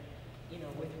together and, you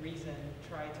know, with reason,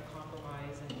 try to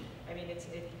compromise. And I mean, it's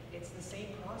the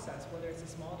same process, whether it's a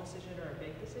small decision or a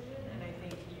big decision. And I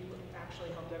think you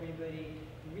actually helped everybody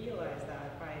realize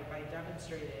that by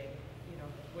demonstrating, you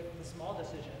know, with the small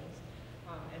decisions.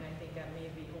 And I think that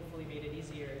maybe hopefully made it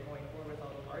easier going forward with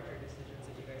all the larger decisions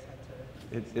that you guys had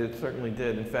to. It certainly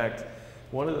did. In fact,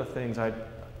 one of the things that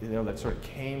sort of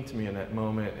came to me in that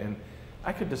moment, and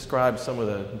I could describe some of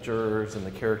the jurors and the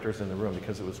characters in the room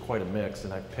because it was quite a mix,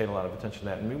 and I paid a lot of attention to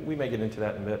that, and we may get into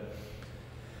that in a bit.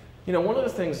 You know, one of the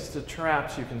things, the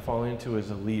traps you can fall into as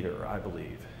a leader, I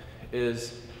believe,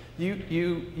 is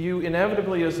you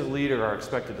inevitably as a leader are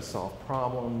expected to solve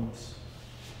problems,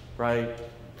 right?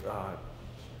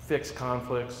 Fix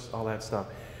conflicts, all that stuff.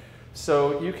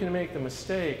 So you can make the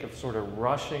mistake of sort of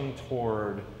rushing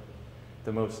toward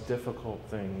the most difficult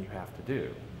thing you have to do.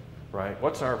 Right?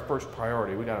 What's our first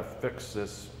priority? We got to fix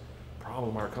this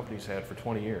problem our company's had for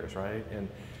 20 years, right? And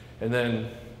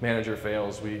then manager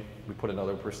fails, we put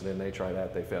another person in, they try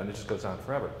that, they fail, and it just goes on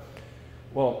forever.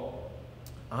 Well,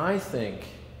 I think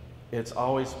it's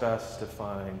always best to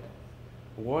find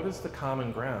what is the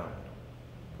common ground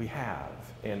we have,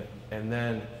 and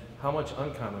then how much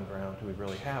uncommon ground do we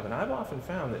really have? And I've often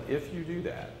found that if you do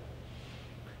that,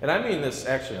 and I mean this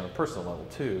actually on a personal level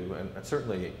too, and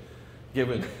certainly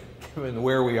given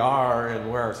where we are and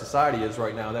where our society is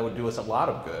right now, that would do us a lot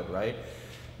of good, right?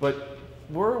 But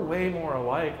we're way more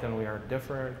alike than we are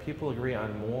different. People agree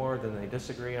on more than they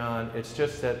disagree on. It's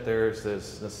just that there's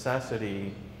this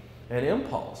necessity and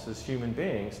impulse as human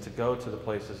beings to go to the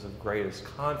places of greatest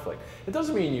conflict. It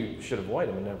doesn't mean you should avoid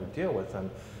them and never deal with them,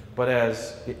 but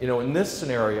as, you know, in this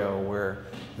scenario where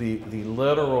the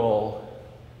literal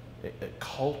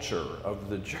culture of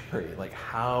the jury, like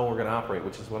how we're going to operate,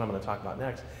 which is what I'm going to talk about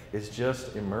next, is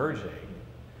just emerging.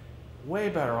 Way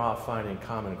better off finding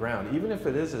common ground, even if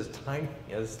it is as tiny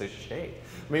as the shade.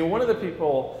 I mean, one of the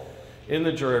people in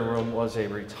the jury room was a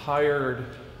retired,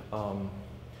 I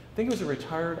think he was a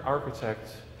retired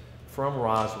architect from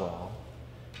Roswell,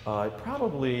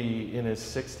 probably in his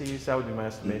 60s, that would be my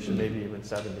estimation, maybe even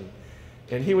 70.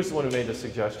 And he was the one who made the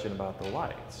suggestion about the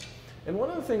lights. And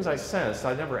one of the things I sensed,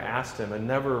 I never asked him and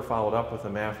never followed up with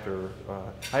him after,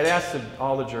 I'd asked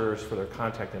all the jurors for their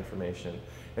contact information,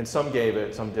 and some gave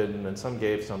it, some didn't, and some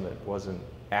gave some that wasn't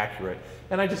accurate.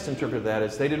 And I just interpreted that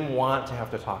as they didn't want to have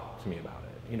to talk to me about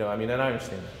it. You know, I mean, and I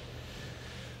understand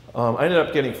that. I ended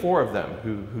up getting 4 of them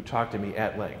who talked to me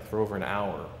at length for over an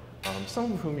hour.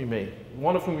 Some of whom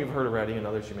one of whom you've heard already, and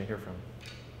others you may hear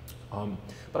from.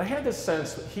 But I had this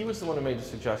sense that he was the one who made the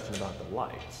suggestion about the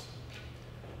lights.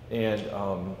 And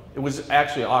it was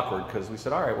actually awkward because we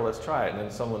said, all right, well, let's try it. And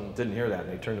then someone didn't hear that and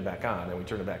they turned it back on and we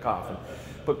turned it back off.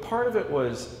 But part of it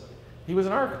was, he was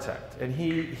an architect and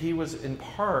he was in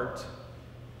part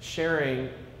sharing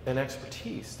an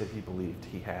expertise that he believed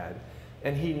he had.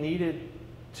 And he needed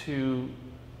to,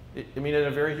 I mean, at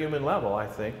a very human level, I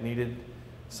think, needed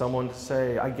someone to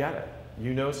say, I get it.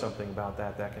 You know something about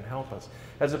that can help us.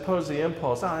 As opposed to the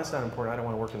impulse, oh, that's not important, I don't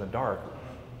want to work in the dark.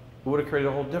 It would have created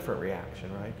a whole different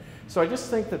reaction, right? So I just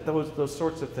think that those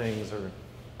sorts of things are,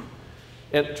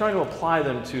 and trying to apply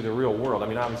them to the real world. I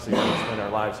mean, obviously, we spend our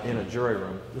lives in a jury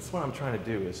room. That's what I'm trying to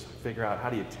do, is figure out how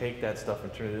do you take that stuff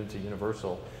and turn it into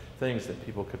universal things that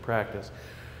people could practice.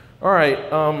 All right,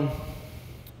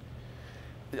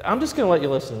 I'm just going to let you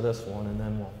listen to this one, and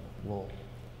then we'll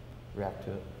react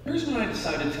to it. Here's what I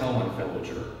decided to tell my fellow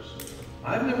jurors.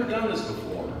 I've never done this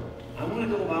before. I want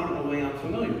to go about it in a way I'm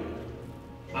familiar with.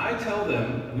 I tell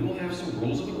them we will have some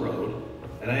rules of the road,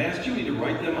 and I ask you to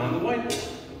write them on the whiteboard.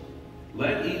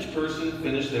 Let each person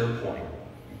finish their point.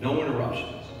 No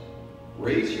interruptions.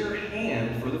 Raise your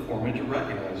hand for the foreman to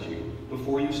recognize you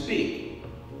before you speak.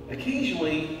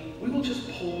 Occasionally, we will just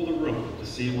poll the room to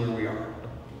see where we are.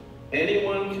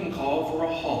 Anyone can call for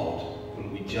a halt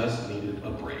when we just needed a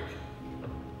break.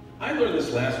 I learned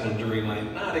this last one during my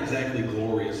not exactly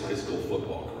glorious high school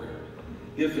football career.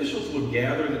 The officials would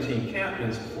gather the team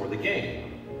captains before the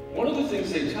game. One of the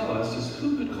things they tell us is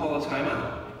who could call a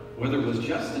timeout, whether it was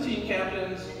just the team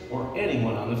captains or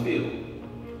anyone on the field.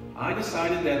 I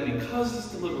decided that because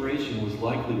this deliberation was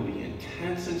likely to be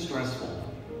intense and stressful,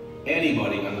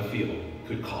 anybody on the field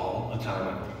could call a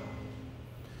timeout.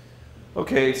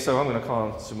 Okay, so I'm going to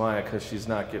call on Sumaya because she's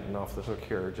not getting off the hook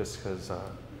here just because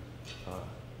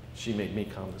she made me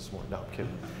come this morning. No, I'm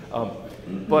kidding.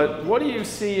 But what do you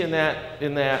see in that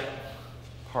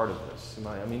part of this,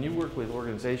 Sumaya? I mean, you work with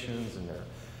organizations and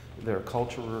their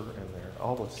culture and their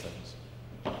all those things.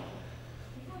 We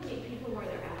want to meet people where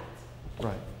they're at.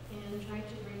 Right. And try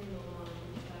to bring them along,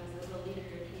 because as a leader,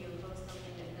 if you impose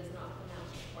something that does not come out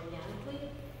organically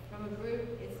from a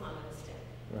group, it's not going to stick.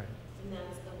 Right. And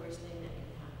that's the worst thing that can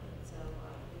happen. So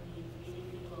we need meeting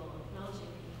people,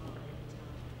 acknowledging people, and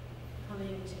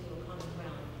coming to a common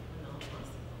ground when all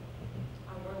possible.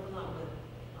 I work a lot with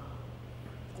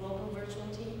global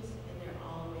virtual teams, and there are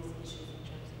always issues in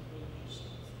terms of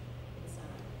communications,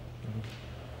 etc.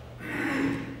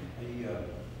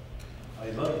 I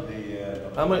love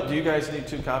the... do you guys need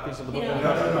 2 copies of the book?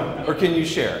 No. Or can you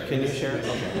share? Can you share?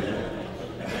 Okay.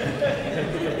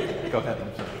 Go ahead.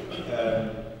 I'm sorry.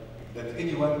 That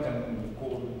anyone can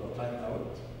call a time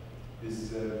out is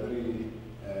very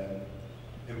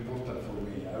important for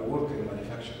me. I work in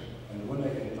manufacturing, and when I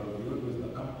interviewed with the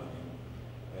company,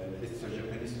 it's a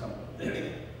Japanese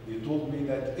company, they told me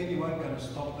that anyone can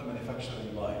stop the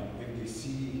manufacturing line if they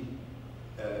see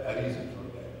a reason for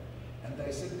that. And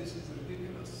I said, this is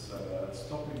ridiculous,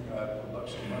 stopping a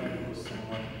production line with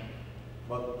someone,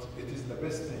 but it is the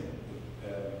best thing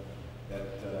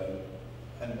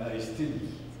and I still,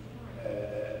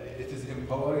 it is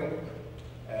empowering,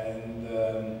 and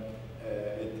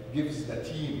it gives the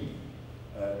team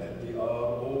that they are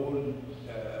all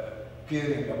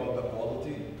caring about the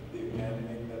quality. They can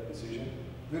make that decision.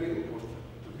 Very important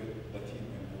to get the team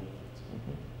involved.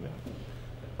 Yeah.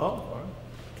 Oh, all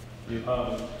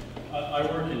right. I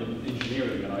work in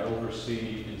engineering, and I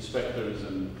oversee inspectors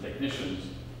and technicians,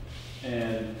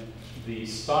 and the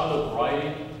style of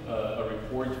writing a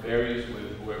report varies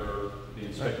with whoever the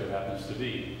inspector happens to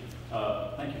be.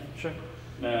 Thank you. Sure.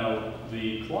 Now,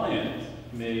 the client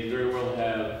may very well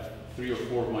have 3 or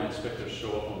 4 of my inspectors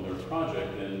show up on their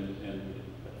project, and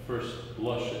at first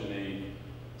blush it may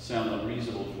sound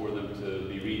unreasonable for them to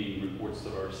be reading reports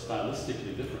that are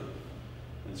stylistically different.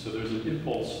 And so there's an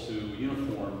impulse to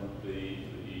uniform the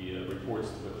reports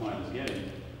that the client is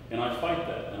getting. And I fight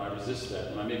that, and I resist that,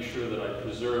 and I make sure that I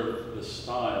preserve the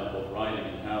style of writing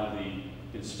and how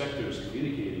the inspector is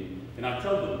communicating. And I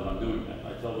tell them that I'm doing that.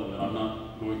 I tell them that I'm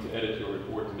not going to edit your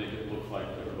report to make it look like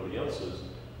everybody else's.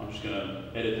 I'm just going to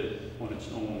edit it on its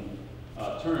own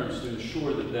terms to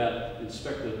ensure that that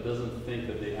inspector doesn't think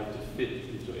that they have to fit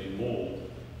into a mold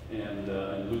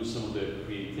and lose some of their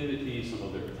creativity, some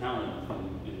of their talent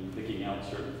in picking out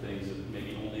certain things that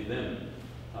maybe only them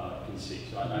can see.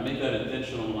 So I make that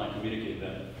intentional when I communicate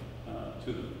that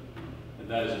to them. And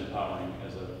that is empowering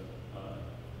as a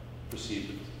perceived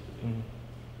it to be. Mm-hmm.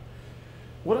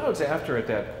 What I was after at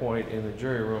that point in the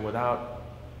jury room, without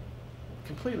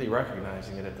completely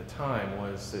recognizing it at the time,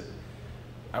 was that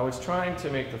I was trying to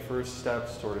make the first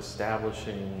steps toward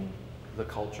establishing the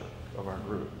culture of our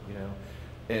group, you know.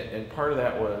 And part of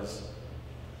that was,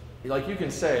 like, you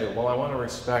can say, well, I want to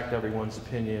respect everyone's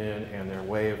opinion and their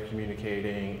way of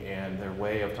communicating and their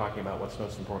way of talking about what's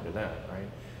most important to them, right?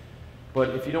 But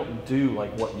if you don't do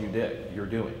like what you're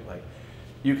doing, like,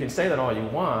 you can say that all you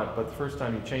want, but the first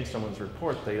time you change someone's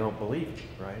report, they don't believe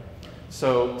you, right?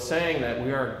 So saying that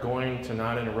we are going to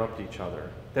not interrupt each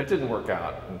other, that didn't work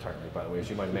out entirely, by the way,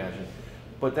 as you might imagine.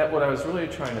 But what I was really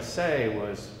trying to say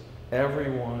was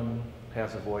everyone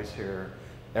has a voice here.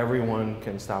 Everyone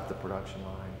can stop the production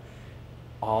line.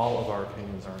 all of our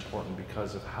opinions are important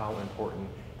because of how important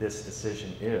this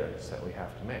decision is that we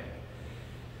have to make.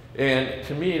 And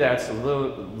to me, that's the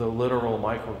literal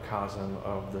microcosm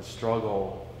of the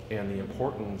struggle and the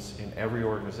importance in every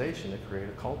organization to create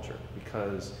a culture.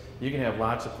 Because you can have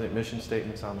lots of mission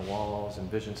statements on the walls and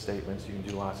vision statements, you can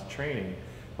do lots of training,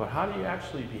 but how do you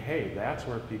actually behave? That's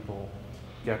where people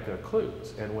get their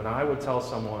clues. And when I would tell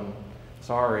someone,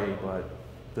 sorry, but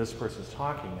this person's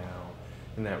talking now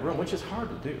in that room, which is hard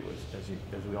to do,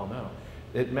 as we all know,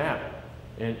 it mattered.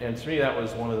 And to me, that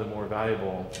was one of the more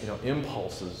valuable,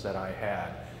 impulses that I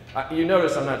had. You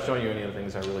notice I'm not showing you any of the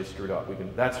things I really screwed up.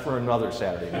 That's for another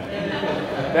Saturday morning.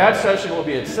 That session will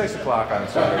be at 6 o'clock on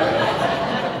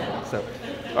Saturday. So,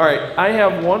 all right, I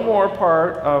have one more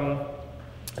part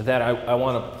that I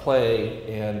want to play,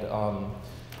 and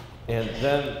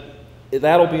then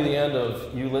that'll be the end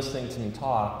of you listening to me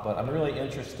talk. But I'm really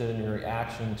interested in your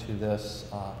reaction to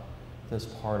this this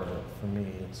part of it. For me,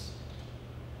 it's.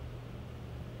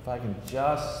 If I can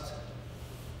just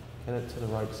get it to the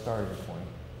right starting point.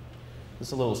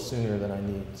 Just a little sooner than I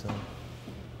need, so.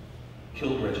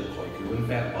 Killed Reggie Koiku in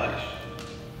Fat Flash.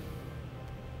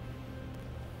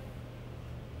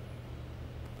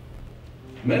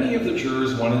 Many of the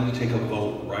jurors wanted to take a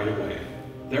vote right away.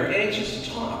 They're anxious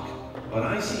to talk, but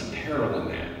I see peril in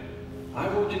that.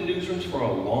 I've worked in newsrooms for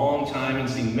a long time and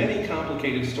seen many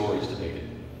complicated stories debated.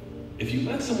 If you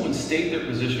let someone state their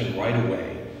position right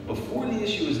away, before the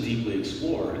issue is deeply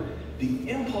explored, the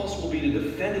impulse will be to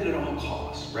defend it at all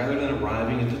costs, rather than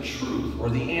arriving at the truth or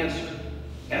the answer.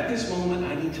 At this moment,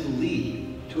 I need to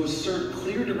lead, to assert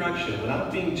clear direction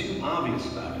without being too obvious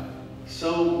about it.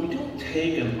 So we don't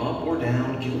take an up or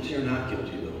down, guilty or not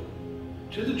guilty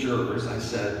vote. To the jurors, I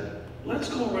said, let's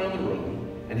go around the room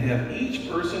and have each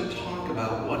person talk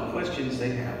about what questions they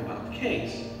have about the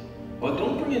case. But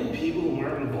don't bring in people who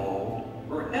aren't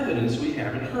involved or evidence we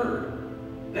haven't heard.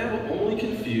 That will only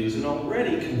confuse an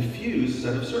already confused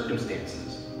set of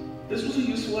circumstances. This was a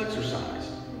useful exercise.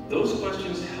 Those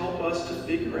questions help us to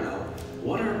figure out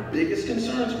what our biggest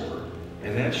concerns were,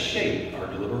 and that shaped our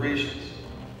deliberations.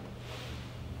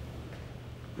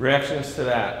 Reactions to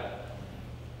that?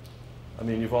 I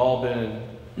mean, you've all been,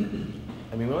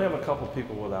 we only have a couple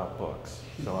people without books,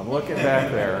 so I'm looking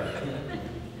back there.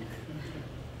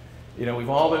 We've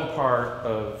all been part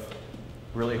of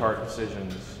really hard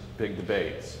decisions, big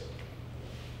debates.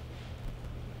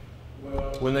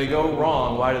 Well, when they go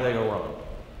wrong, why do they go wrong?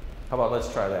 How about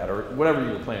let's try that, or whatever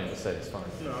you were planning to say is fine.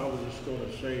 No, I was just going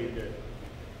to say that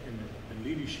in the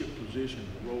leadership position,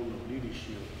 the role of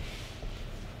leadership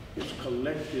is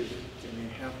collective and they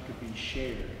have to be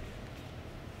shared.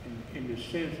 And the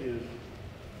sense is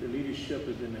the leadership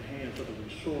is in the hands of the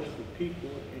resourceful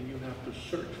people, and you have to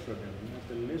search for them. You have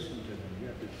to listen to them. You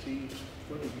have to see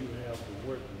what do you have to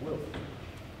work with.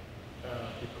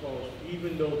 Because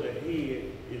even though the head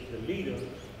is the leader,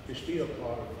 it's still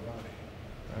part of the body.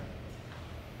 Right.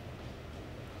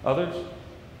 Others?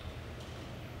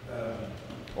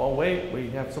 Well, wait, we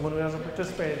have someone who hasn't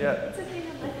participated yet. It's okay,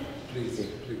 no, Please.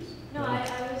 No, I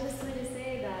was just going to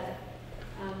say that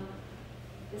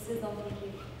this is all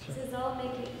making,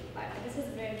 this has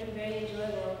been very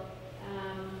enjoyable.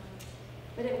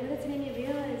 But what it's made me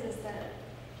realize is that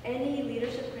any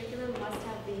leadership curriculum must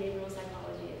have behavioral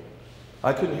psychology in it.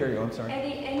 I couldn't hear you, I'm sorry.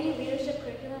 Any leadership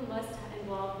curriculum must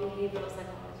involve behavioral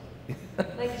psychology.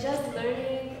 Like just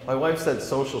learning. My wife said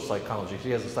social psychology.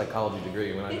 She has a psychology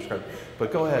degree when I described it.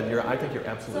 But go ahead, I think you're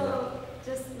absolutely right.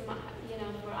 So just,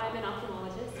 I'm an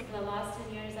ophthalmologist. For the last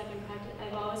 10 years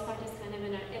I've always practiced kind of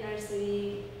in an inner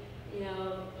city,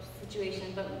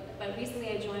 situation. But recently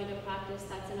I joined a practice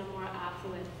that's in a more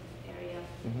affluent area.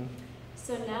 Mm-hmm.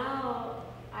 So now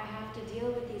I have to deal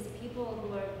with these people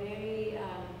who are very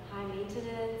high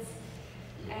maintenance,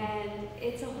 and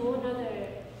it's a whole nother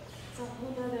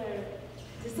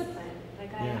discipline.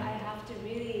 Like I have to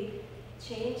really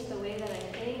change the way that I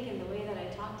think and the way that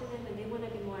I talk to them, and they want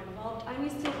to be more involved. I'm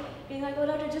used to being like, oh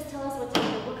doctor, just tell us what to do.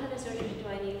 What kind of surgery do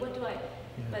I need? What do I? Yeah.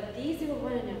 But these people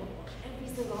want to know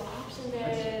every single option there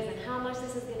is, and how much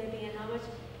this is going to be, and how much,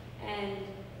 and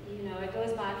it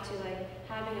goes back to like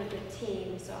having a good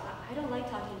team. So I don't like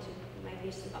talking to my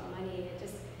patients about money.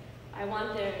 I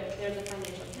want there's a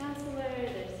financial counselor,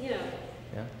 there's,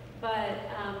 Yeah. But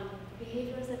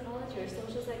behavioral psychology or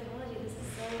social psychology, this is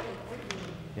so important.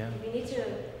 Yeah. We need to,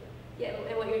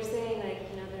 and what you're saying, like,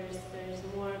 there's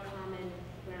more common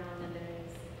ground than there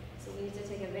is. So we need to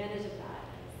take advantage of that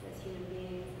as human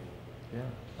beings. Yeah,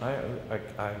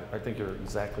 I think you're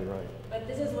exactly right. But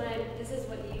this is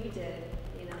what you did,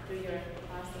 through your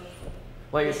process.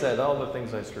 Like I said, all the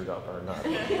things I screwed up are not.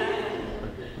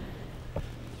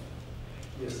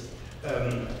 Yes.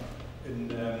 In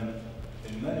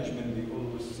management, they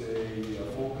always say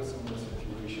focus on the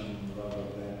situation rather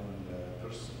than on the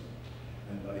person.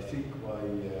 And I think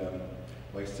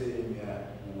by saying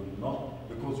we will not,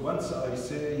 because once I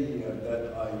say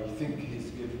that I think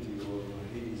he's guilty or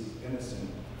he is innocent,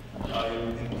 I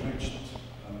am entrenched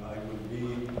and I will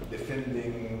be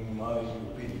defending my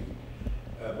opinion.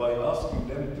 By asking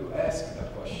them to ask the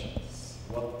questions,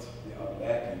 what they are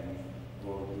lacking,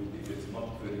 or if it's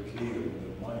not very clear in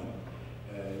their mind,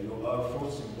 you are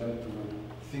forcing them to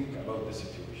think about the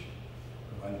situation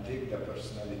and take the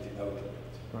personality out of it.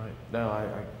 Right. No, I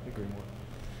agree more.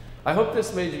 I hope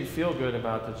this made you feel good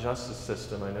about the justice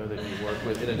system. I know that you work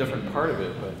with in a different part of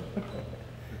it, but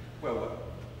Well,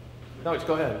 no,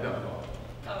 go ahead. Oh,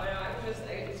 no,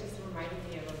 it just reminded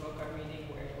me of a book I'm reading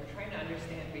where we're trying to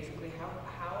understand basically how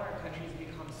our countries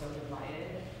become so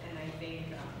divided. And I think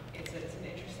it's an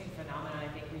interesting phenomenon. I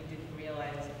think we didn't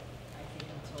realize, I think,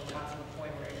 until it got to the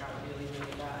point where it got really,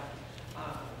 really bad.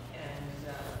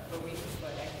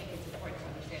 But I think it's important to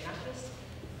understand not just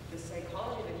the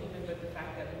psychology of the human, but the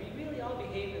fact that we really all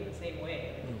behave in the same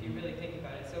way, if you really think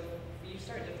about it. So if you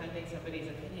start defending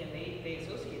somebody's opinion, they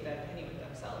associate that opinion with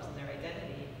themselves and their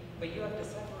identity, but you have to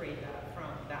separate that from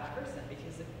that person,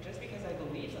 because just because I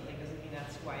believe something doesn't mean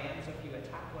that's who I am. So if you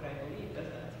attack what I believe,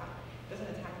 doesn't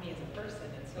attack me as a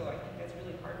person. And so I think that's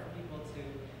really hard for people to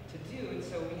do. And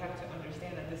so we have to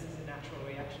understand that this is a natural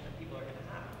reaction that people are going to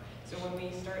have. So when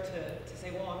we start to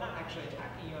say, well, I'm not actually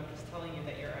attacking you, I'm just telling you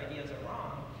that your ideas are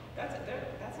wrong, that's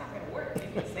not going to work.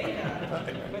 You can say that,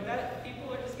 but that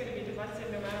people are just going to be defensive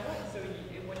no matter what. So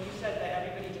when you said that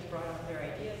everybody just brought up their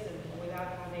ideas and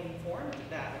without having formed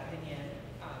that opinion,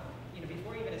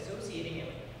 before even associating it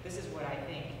with, this is what I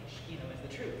think, is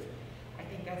the truth. I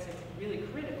think that's really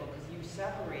critical, because you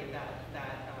separate that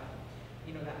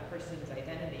person's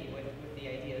identity with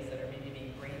the ideas that are maybe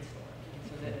being brainstormed.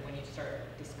 So that when you start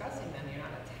discussing them, you're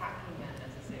not attacking them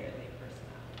necessarily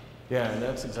personality. Yeah, and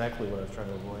that's exactly what I was trying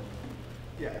to avoid.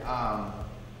 yeah,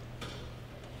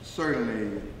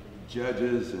 certainly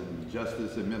judges and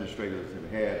justice administrators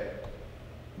have had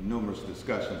numerous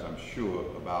discussions, I'm sure,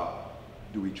 about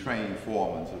do we train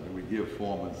foremen or do we give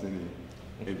foremen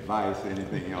any advice or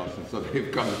anything else, and so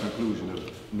they've come to the conclusion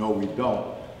of no, we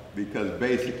don't, because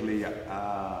basically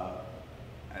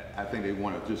I think they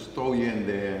want to just throw you in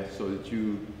there so that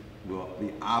you will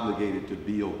be obligated to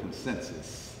build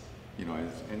consensus.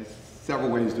 And it's several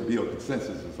ways to build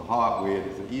consensus. It's a hard way,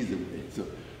 it's an easy way.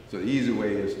 So the easy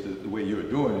way is the way you're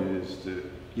doing it is to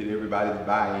get everybody to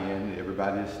buy in,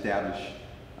 everybody to establish,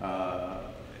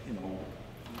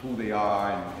 who they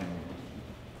are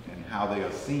and how they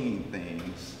are seeing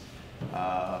things.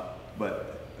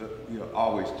 But you're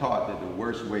always taught that the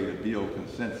worst way to build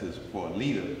consensus for a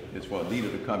leader is for a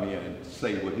leader to come in and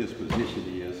say what his position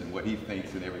is and what he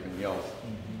thinks and everything else.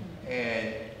 Mm-hmm.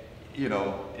 And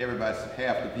everybody,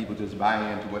 half the people just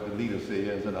buy into what the leader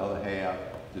says, and the other half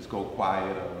just go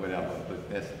quiet or whatever.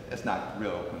 But that's not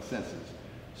real consensus.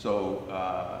 So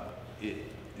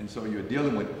and so you're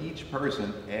dealing with each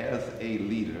person as a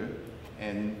leader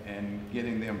and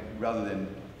getting them, rather than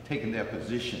taking their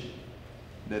position,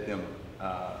 let them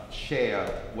share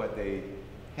what they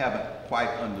haven't quite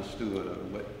understood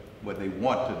or what they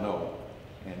want to know.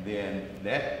 And then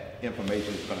that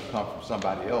information is going to come from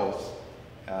somebody else,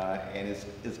 and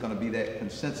it's going to be that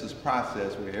consensus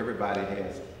process where everybody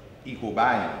has equal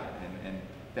buy-in, and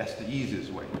that's the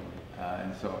easiest way.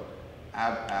 And so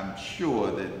I'm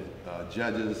sure that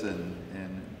judges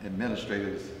and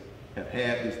administrators have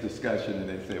had this discussion, and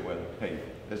they say, well, hey,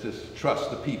 let's just trust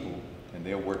the people and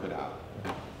they'll work it out.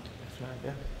 That's right,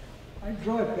 yeah. I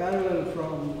draw a parallel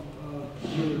from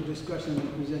your discussion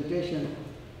and presentation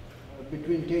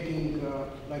between taking,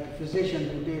 like a physician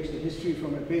who takes the history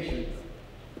from a patient,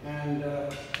 and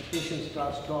the patient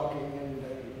starts talking, and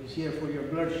he's here for your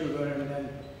blood sugar, and then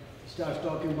starts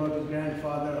talking about his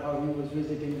grandfather, how he was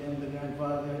visiting him, the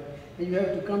grandfather. And you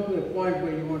have to come to a point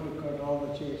where you want to cut all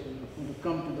the chase and you want to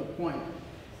come to the point.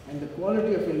 And the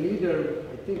quality of a leader,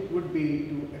 I think, would be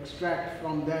to extract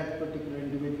from that particular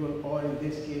individual, or in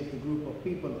this case, the group of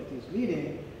people that he's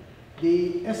leading,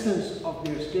 the essence of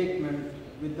their statement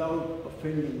without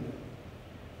offending them.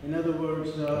 In other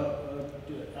words,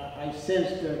 I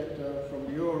sensed that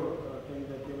from your thing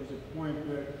that there was a point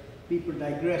where people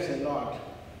digress a lot,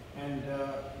 and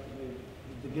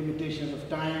the limitations of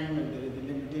time and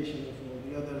the limitations of all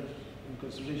the others in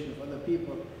consideration of other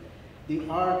people. The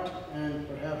art and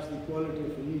perhaps the quality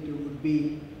of a leader would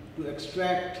be to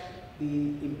extract the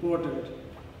important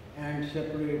and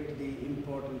separate the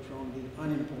important from the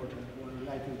unimportant one,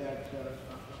 like in that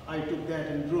I took that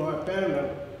and drew a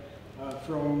parallel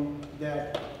from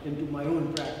that into my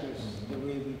own practice, the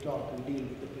way we talk and deal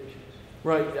with the patients.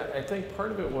 Right, I think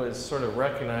part of it was sort of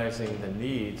recognizing the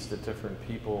needs that different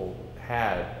people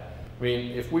had. I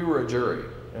mean, if we were a jury,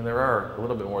 and there are a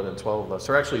little bit more than 12 of us,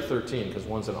 or actually 13, because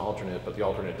one's an alternate, but the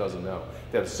alternate doesn't know.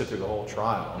 They have to sit through the whole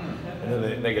trial, and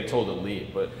then they get told to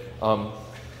leave. But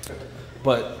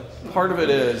part of it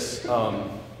is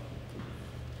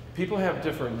people have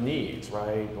different needs,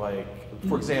 right? Like,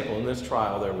 for example, in this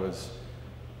trial, there was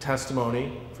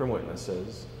testimony from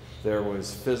witnesses, there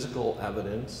was physical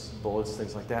evidence, bullets,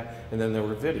 things like that, and then there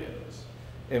were videos.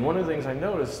 And one of the things I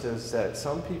noticed is that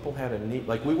some people had a need,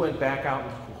 like we went back out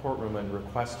into the courtroom and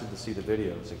requested to see the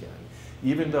videos again,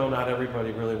 even though not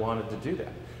everybody really wanted to do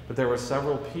that. But there were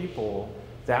several people,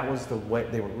 that was the way,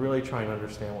 they were really trying to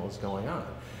understand what was going on.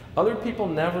 Other people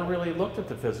never really looked at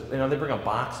the physical, you know, they bring a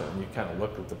box in and you kind of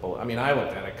look at the bullet. I mean, I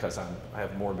looked at it because I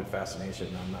have morbid fascination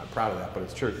and I'm not proud of that, but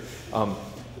it's true.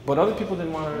 But other people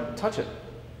didn't want to touch it,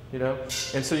 you know?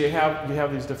 And so you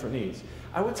have these different needs.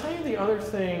 I would tell you the other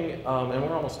thing, and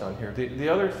we're almost done here, the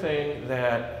other thing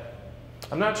that,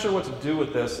 I'm not sure what to do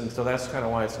with this, and so that's kind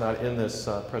of why it's not in this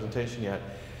presentation yet.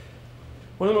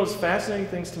 One of the most fascinating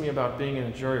things to me about being in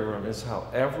a jury room is how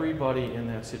everybody in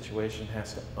that situation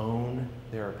has to own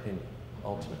their opinion,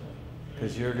 ultimately,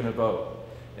 because you're going to vote.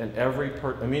 And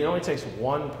I mean, it only takes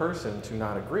one person to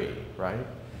not agree, right?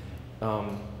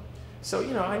 So,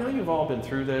 you know, I know you've all been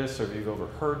through this, or you've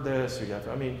overheard this,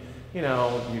 or I mean, you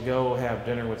know, you go have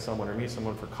dinner with someone or meet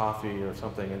someone for coffee or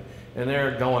something, and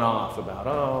they're going off about,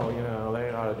 oh, you know, they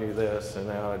ought to do this and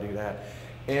they ought to do that.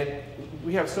 And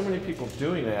we have so many people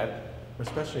doing that,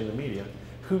 especially in the media,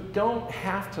 who don't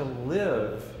have to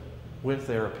live with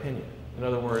their opinion. In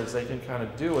other words, they can kind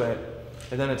of do it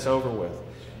and then it's over with.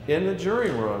 In the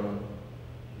jury room,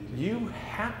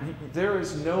 there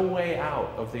is no way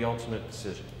out of the ultimate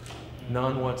decision.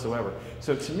 None whatsoever.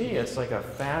 So to me, it's like a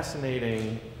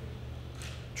fascinating,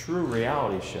 true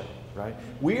reality show, right?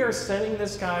 We are sending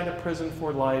this guy to prison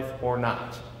for life or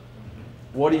not.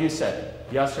 What do you say?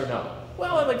 Yes or no?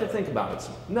 Well, I'd like to think about it.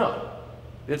 No.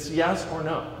 It's yes or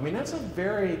no. I mean, that was a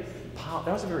very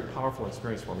powerful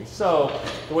experience for me. So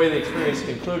the way the experience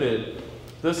concluded,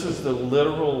 this is the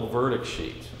literal verdict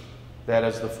sheet that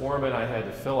as the foreman I had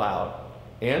to fill out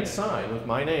and sign with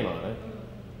my name on it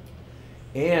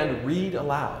and read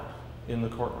aloud in the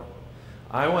courtroom.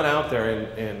 I went out there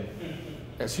and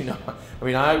as you know, I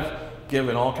mean, I've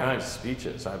given all kinds of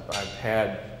speeches. I've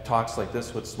had talks like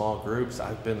this with small groups.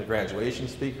 I've been the graduation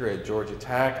speaker at Georgia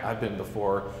Tech. I've been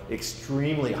before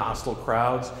extremely hostile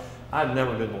crowds. I've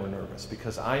never been more nervous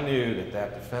because I knew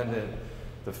that defendant,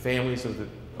 the families of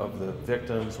the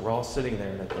victims were all sitting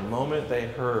there, and at the moment they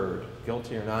heard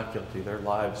guilty or not guilty, their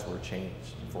lives were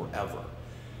changed forever.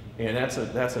 And that's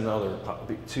another,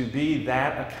 to be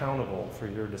that accountable for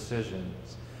your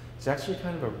decisions, it's actually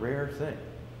kind of a rare thing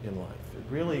in life. It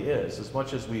really is. As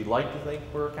much as we like to think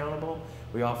we're accountable,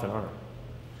 we often aren't.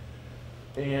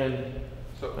 And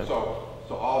so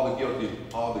all the guilty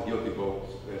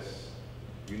votes, that's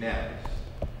unanimous,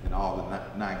 and all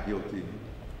the not guilty.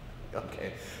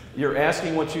 Okay, you're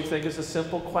asking what you think is a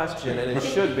simple question, and it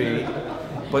should be.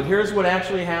 But here's what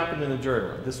actually happened in the jury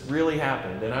room. This really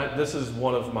happened, and this is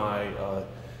one of my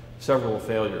several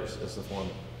failures as the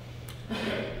foreman.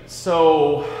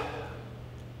 So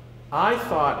I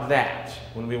thought that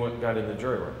when we got in the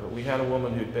jury room, but we had a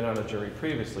woman who'd been on a jury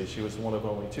previously. She was one of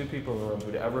only 2 people in the room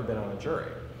who'd ever been on a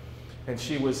jury, and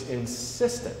she was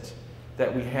insistent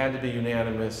that we had to be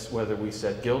unanimous whether we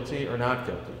said guilty or not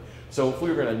guilty. So if we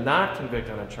were going to not convict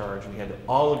on a charge, we had to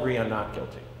all agree on not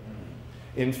guilty.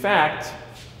 In fact,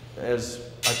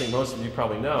 as I think most of you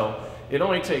probably know, it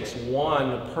only takes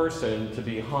one person to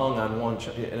be hung on one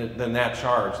charge, and then that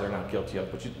charge they're not guilty of,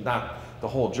 but not the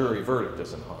whole jury verdict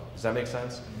isn't hung. Does that make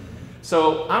sense?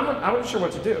 So I wasn't sure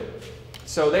what to do.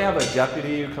 So they have a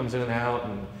deputy who comes in and out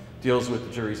and deals with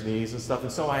the jury's needs and stuff.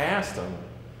 And so I asked him,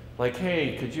 like,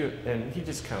 hey, could you, and he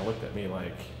just kind of looked at me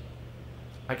like,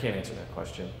 I can't answer that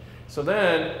question. So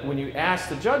then, when you ask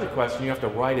the judge a question, you have to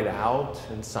write it out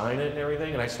and sign it and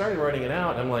everything. And I started writing it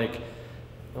out, and I'm like,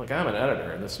 I'm an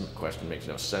editor, and this question makes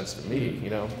no sense to me, you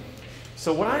know?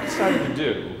 So what I decided to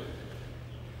do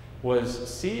was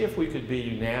see if we could be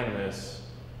unanimous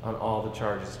on all the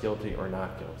charges, guilty or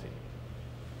not guilty.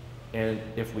 And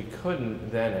if we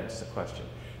couldn't, then ask the question.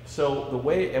 So the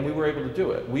way, and we were able to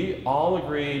do it. We all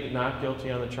agreed not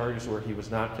guilty on the charges where he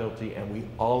was not guilty, and we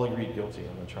all agreed guilty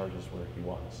on the charges where he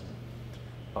was.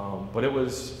 But it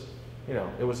was, you know,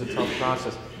 it was a tough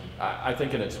process. I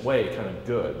think in its way kind of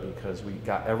good because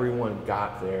everyone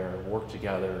got there, worked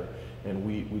together, And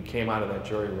we came out of that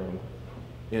jury room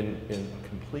in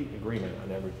complete agreement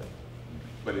on everything.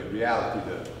 But in reality,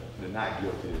 the not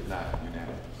guilty is not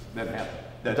unanimous. Doesn't have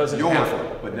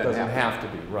to. It doesn't have to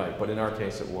be, right, but in our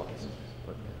case it was.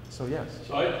 But, so yes.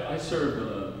 So I served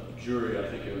on a jury, I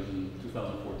think it was in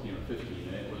 2014 or 15,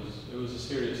 and it was a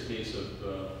serious case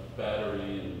of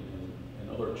battery and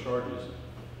other charges.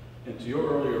 And to your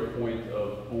earlier point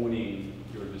of owning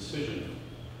your decision,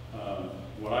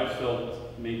 what I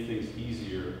felt made things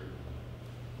easier,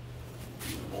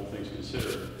 all things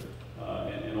considered,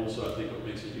 and also I think what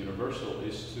makes it universal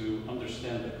is to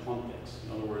understand the context.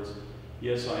 In other words,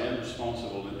 yes, I am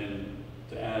responsible, and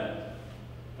to add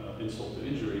insult to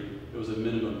injury, there was a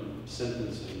minimum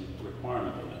sentencing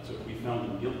requirement on that. So if we found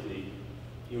him guilty,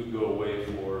 he would go away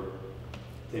for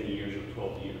 10 years or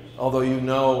 12 years. Although you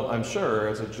know, I'm sure,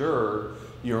 as a juror,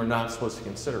 you're not supposed to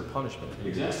consider punishment in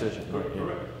your decision.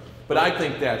 Correct. But I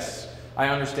think I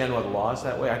understand why the law is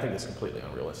that way. I think it's completely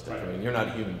unrealistic. Right. I mean, you're not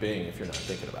a human being if you're not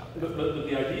thinking about that. But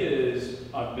the idea is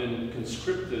I've been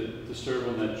conscripted to serve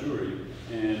on that jury,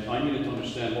 and I needed to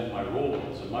understand what my role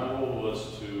was. And my role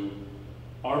was to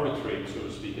arbitrate, so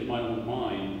to speak, in my own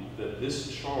mind that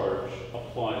this charge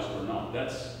applies or not.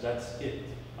 That's it.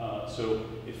 So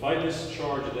if I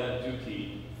discharge that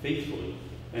duty faithfully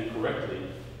and correctly,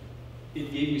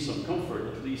 it gave me some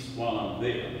comfort, at least while I'm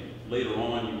there. I mean, later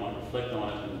on, you might reflect on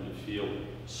it and feel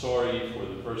sorry for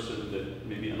the person that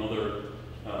maybe another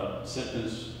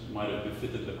sentence might have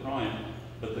befitted the crime.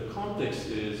 But the context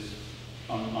is,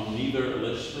 I'm neither a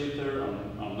legislator,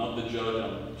 I'm not the judge,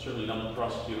 I'm certainly not the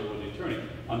prosecutor or the attorney.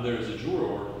 I'm there as a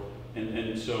juror,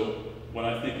 and so what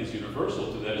I think is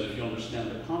universal to that is if you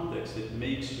understand the context, it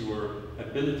makes your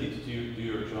ability to do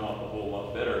your job a whole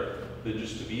lot better than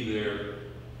just to be there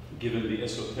given the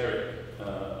esoteric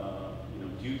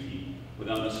duty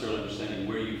without necessarily understanding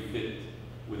where you fit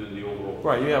within the overall.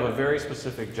 Right, you have a very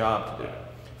specific job to do.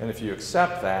 And if you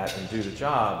accept that and do the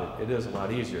job, it is a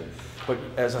lot easier. But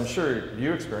as I'm sure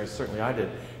you experienced, certainly I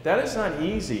did, that is not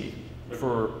easy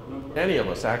for any of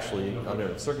us actually under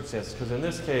the circumstances, because in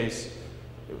this case,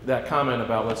 that comment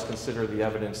about let's consider the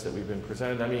evidence that we've been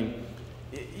presented, I mean,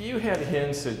 you had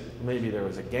hints that maybe there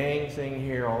was a gang thing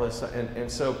here, all this,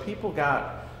 and so people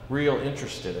got real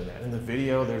interested in that. In the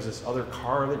video, there's this other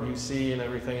car that you see and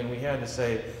everything, and we had to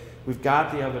say, we've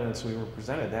got the evidence we were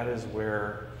presented. That is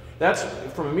where, that's,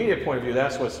 from a media point of view,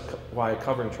 that's why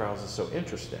covering trials is so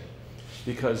interesting.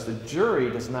 Because the jury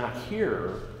does not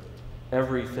hear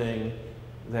everything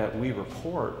that we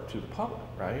report to the public,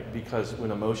 right? Because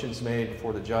when a motion's made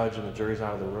before the judge and the jury's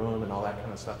out of the room and all that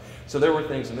kind of stuff. So there were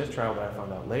things in this trial that I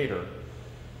found out later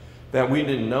that we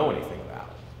didn't know anything about.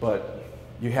 But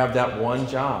you have that one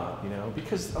job,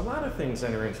 because a lot of things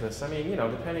enter into this. I mean,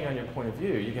 depending on your point of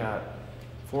view, you got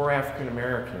 4 African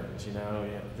Americans,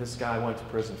 this guy went to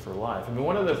prison for life. I mean,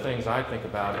 one of the things I think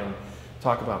about and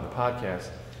talk about in the podcast,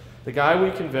 the guy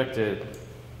we convicted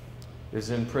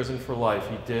is in prison for life.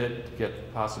 He did get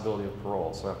the possibility of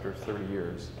parole, so after 30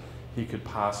 years, he could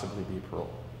possibly be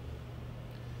paroled.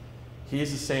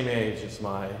 He's the same age as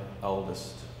my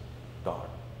eldest daughter.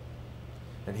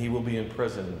 And he will be in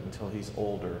prison until he's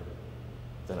older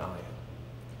than I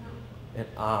am. And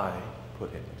I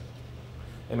put him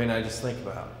there. I mean, I just think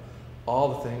about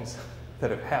all the things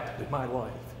that have happened in my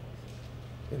life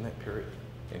in that period.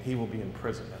 And he will be in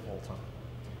prison that whole time.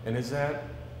 And is that,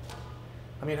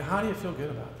 I mean, how do you feel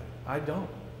good about that? I don't.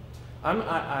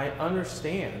 I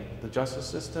understand the justice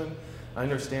system. I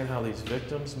understand how these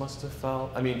victims must have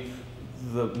felt. I mean,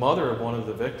 the mother of one of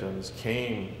the victims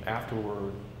came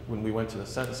afterward when we went to the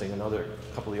sentencing. A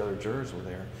couple of the other jurors were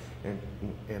there, and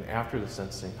after the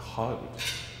sentencing, hugged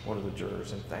one of the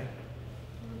jurors and thanked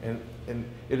him. And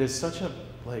it is such a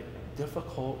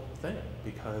difficult thing,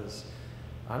 because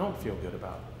I don't feel good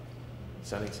about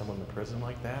sending someone to prison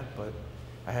like that, but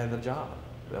I had the job.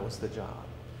 That was the job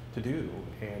to do,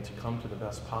 and to come to the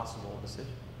best possible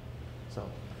decision. So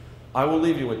I will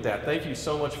leave you with that. Thank you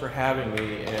so much for having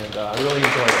me, and I really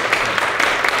enjoyed it.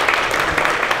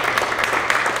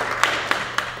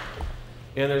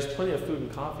 And there's plenty of food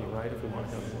and coffee, right, if we want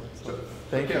to have more. So,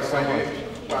 thank you so much.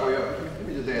 While we're up, let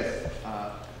me just ask,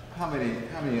 how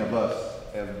many of us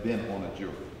have been on a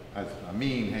jury? I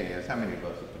mean, how many of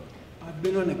us have been? I've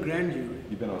been on a grand jury.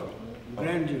 You've been on a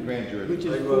grand jury, which is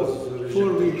like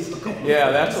 4 weeks. Yeah,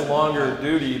 that's a longer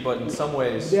duty, but in some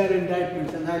ways. They are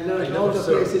indictments, and I learned all the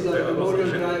places on Memorial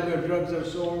Drive where drugs are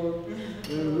sold,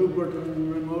 Rupert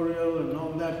Memorial, and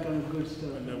all that kind of good stuff.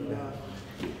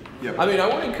 Yeah. I mean, I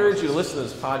want to encourage you to listen to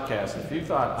this podcast. If you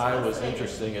thought I was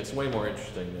interesting, it's way more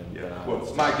interesting than I was.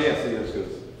 Well, my guess is,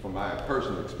 because from my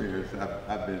personal experience,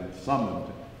 I've been summoned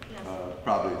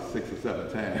probably 6 or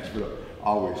 7 times, but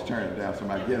always turned down. So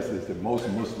my guess is that most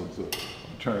Muslims are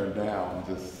turned down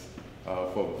just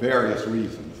for various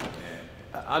reasons.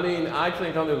 I mean, I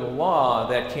think under the law,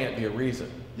 that can't be a reason.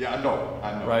 Yeah, I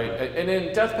know. Right, and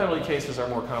then death penalty cases are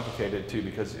more complicated too,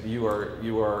 because you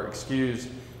are excused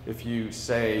if you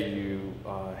say you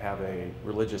have a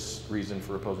religious reason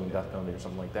for opposing the death penalty or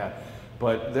something like that.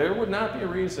 But there would not be a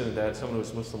reason that someone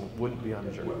who's Muslim wouldn't be on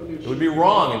the jury. It would be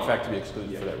wrong, in fact, to be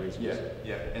excluded for that reason.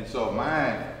 Yeah. And so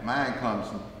mine comes,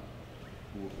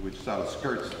 which sort of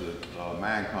skirts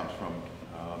mine comes from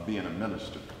being a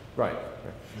minister. Right.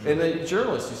 And the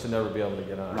journalists used to never be able to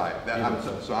get on. Right.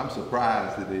 So I'm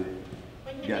surprised that they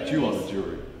got you on the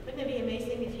jury. Wouldn't it be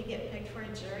amazing if you get picked for a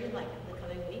jury, like in the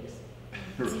coming weeks?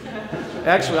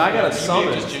 Actually, I got a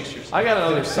summons. I got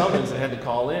another summons and had to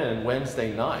call in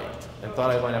Wednesday night, and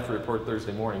thought I might have to report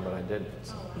Thursday morning, but I didn't.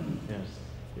 So,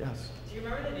 yes. Do you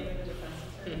remember the name of the defense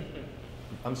attorney?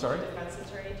 I'm sorry? The defense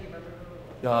attorney, do you remember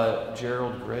who it was?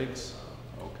 Gerald Griggs.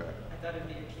 Okay. I thought it'd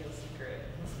be a Keele secret.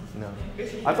 No.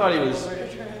 I thought he was,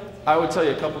 I would tell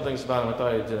you a couple things about him. I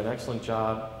thought he did an excellent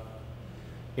job.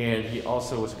 And he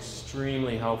also was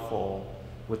extremely helpful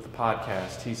with the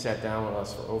podcast. He sat down with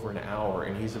us for over an hour,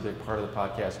 and he's a big part of the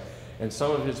podcast. And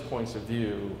some of his points of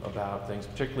view about things,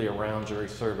 particularly around jury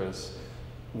service,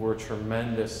 were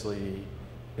tremendously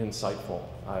insightful.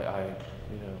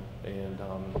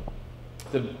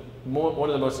 One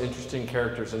of the most interesting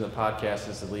characters in the podcast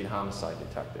is the lead homicide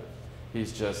detective.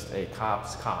 He's just a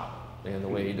cop's cop, and the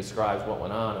way he describes what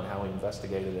went on and how he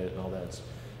investigated it and all that. It's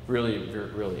really,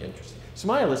 really interesting.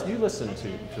 Sumaya, you listen to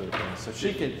it, so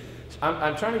she could.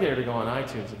 I'm trying to get her to go on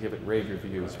iTunes and give it rave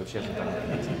reviews, but she hasn't done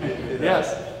it.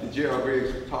 Yes. Did Gerald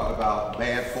Griggs talk about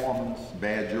bad forms,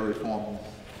 bad jury forms?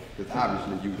 Because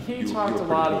obviously He talked a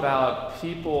lot about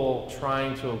people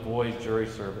trying to avoid jury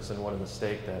service and what a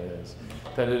mistake that is.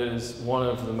 That it is one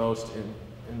of the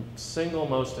single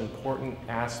most important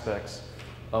aspects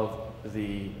of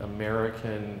the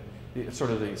American, sort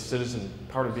of the citizen,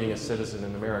 part of being a citizen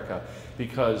in America,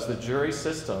 because the jury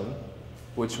system,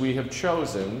 which we have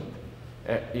chosen,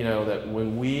 that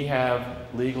when we have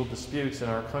legal disputes in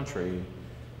our country,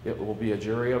 it will be a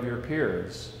jury of your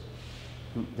peers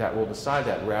that will decide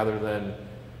that, rather than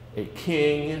a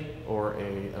king or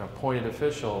an appointed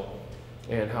official,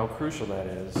 and how crucial that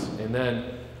is. And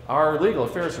then our legal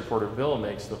affairs reporter, Bill,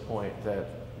 makes the point that,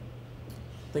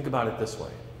 think about it this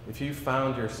way. If you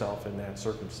found yourself in that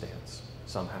circumstance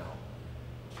somehow,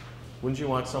 wouldn't you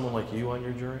want someone like you on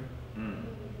your jury?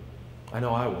 I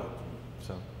know I would.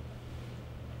 So.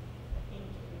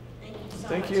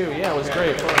 Thank you. Yeah, it was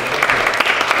great fun.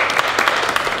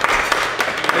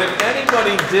 If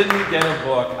anybody didn't get a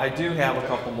book, I do have a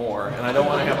couple more, and I don't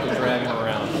want to have to drag them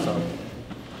around. So.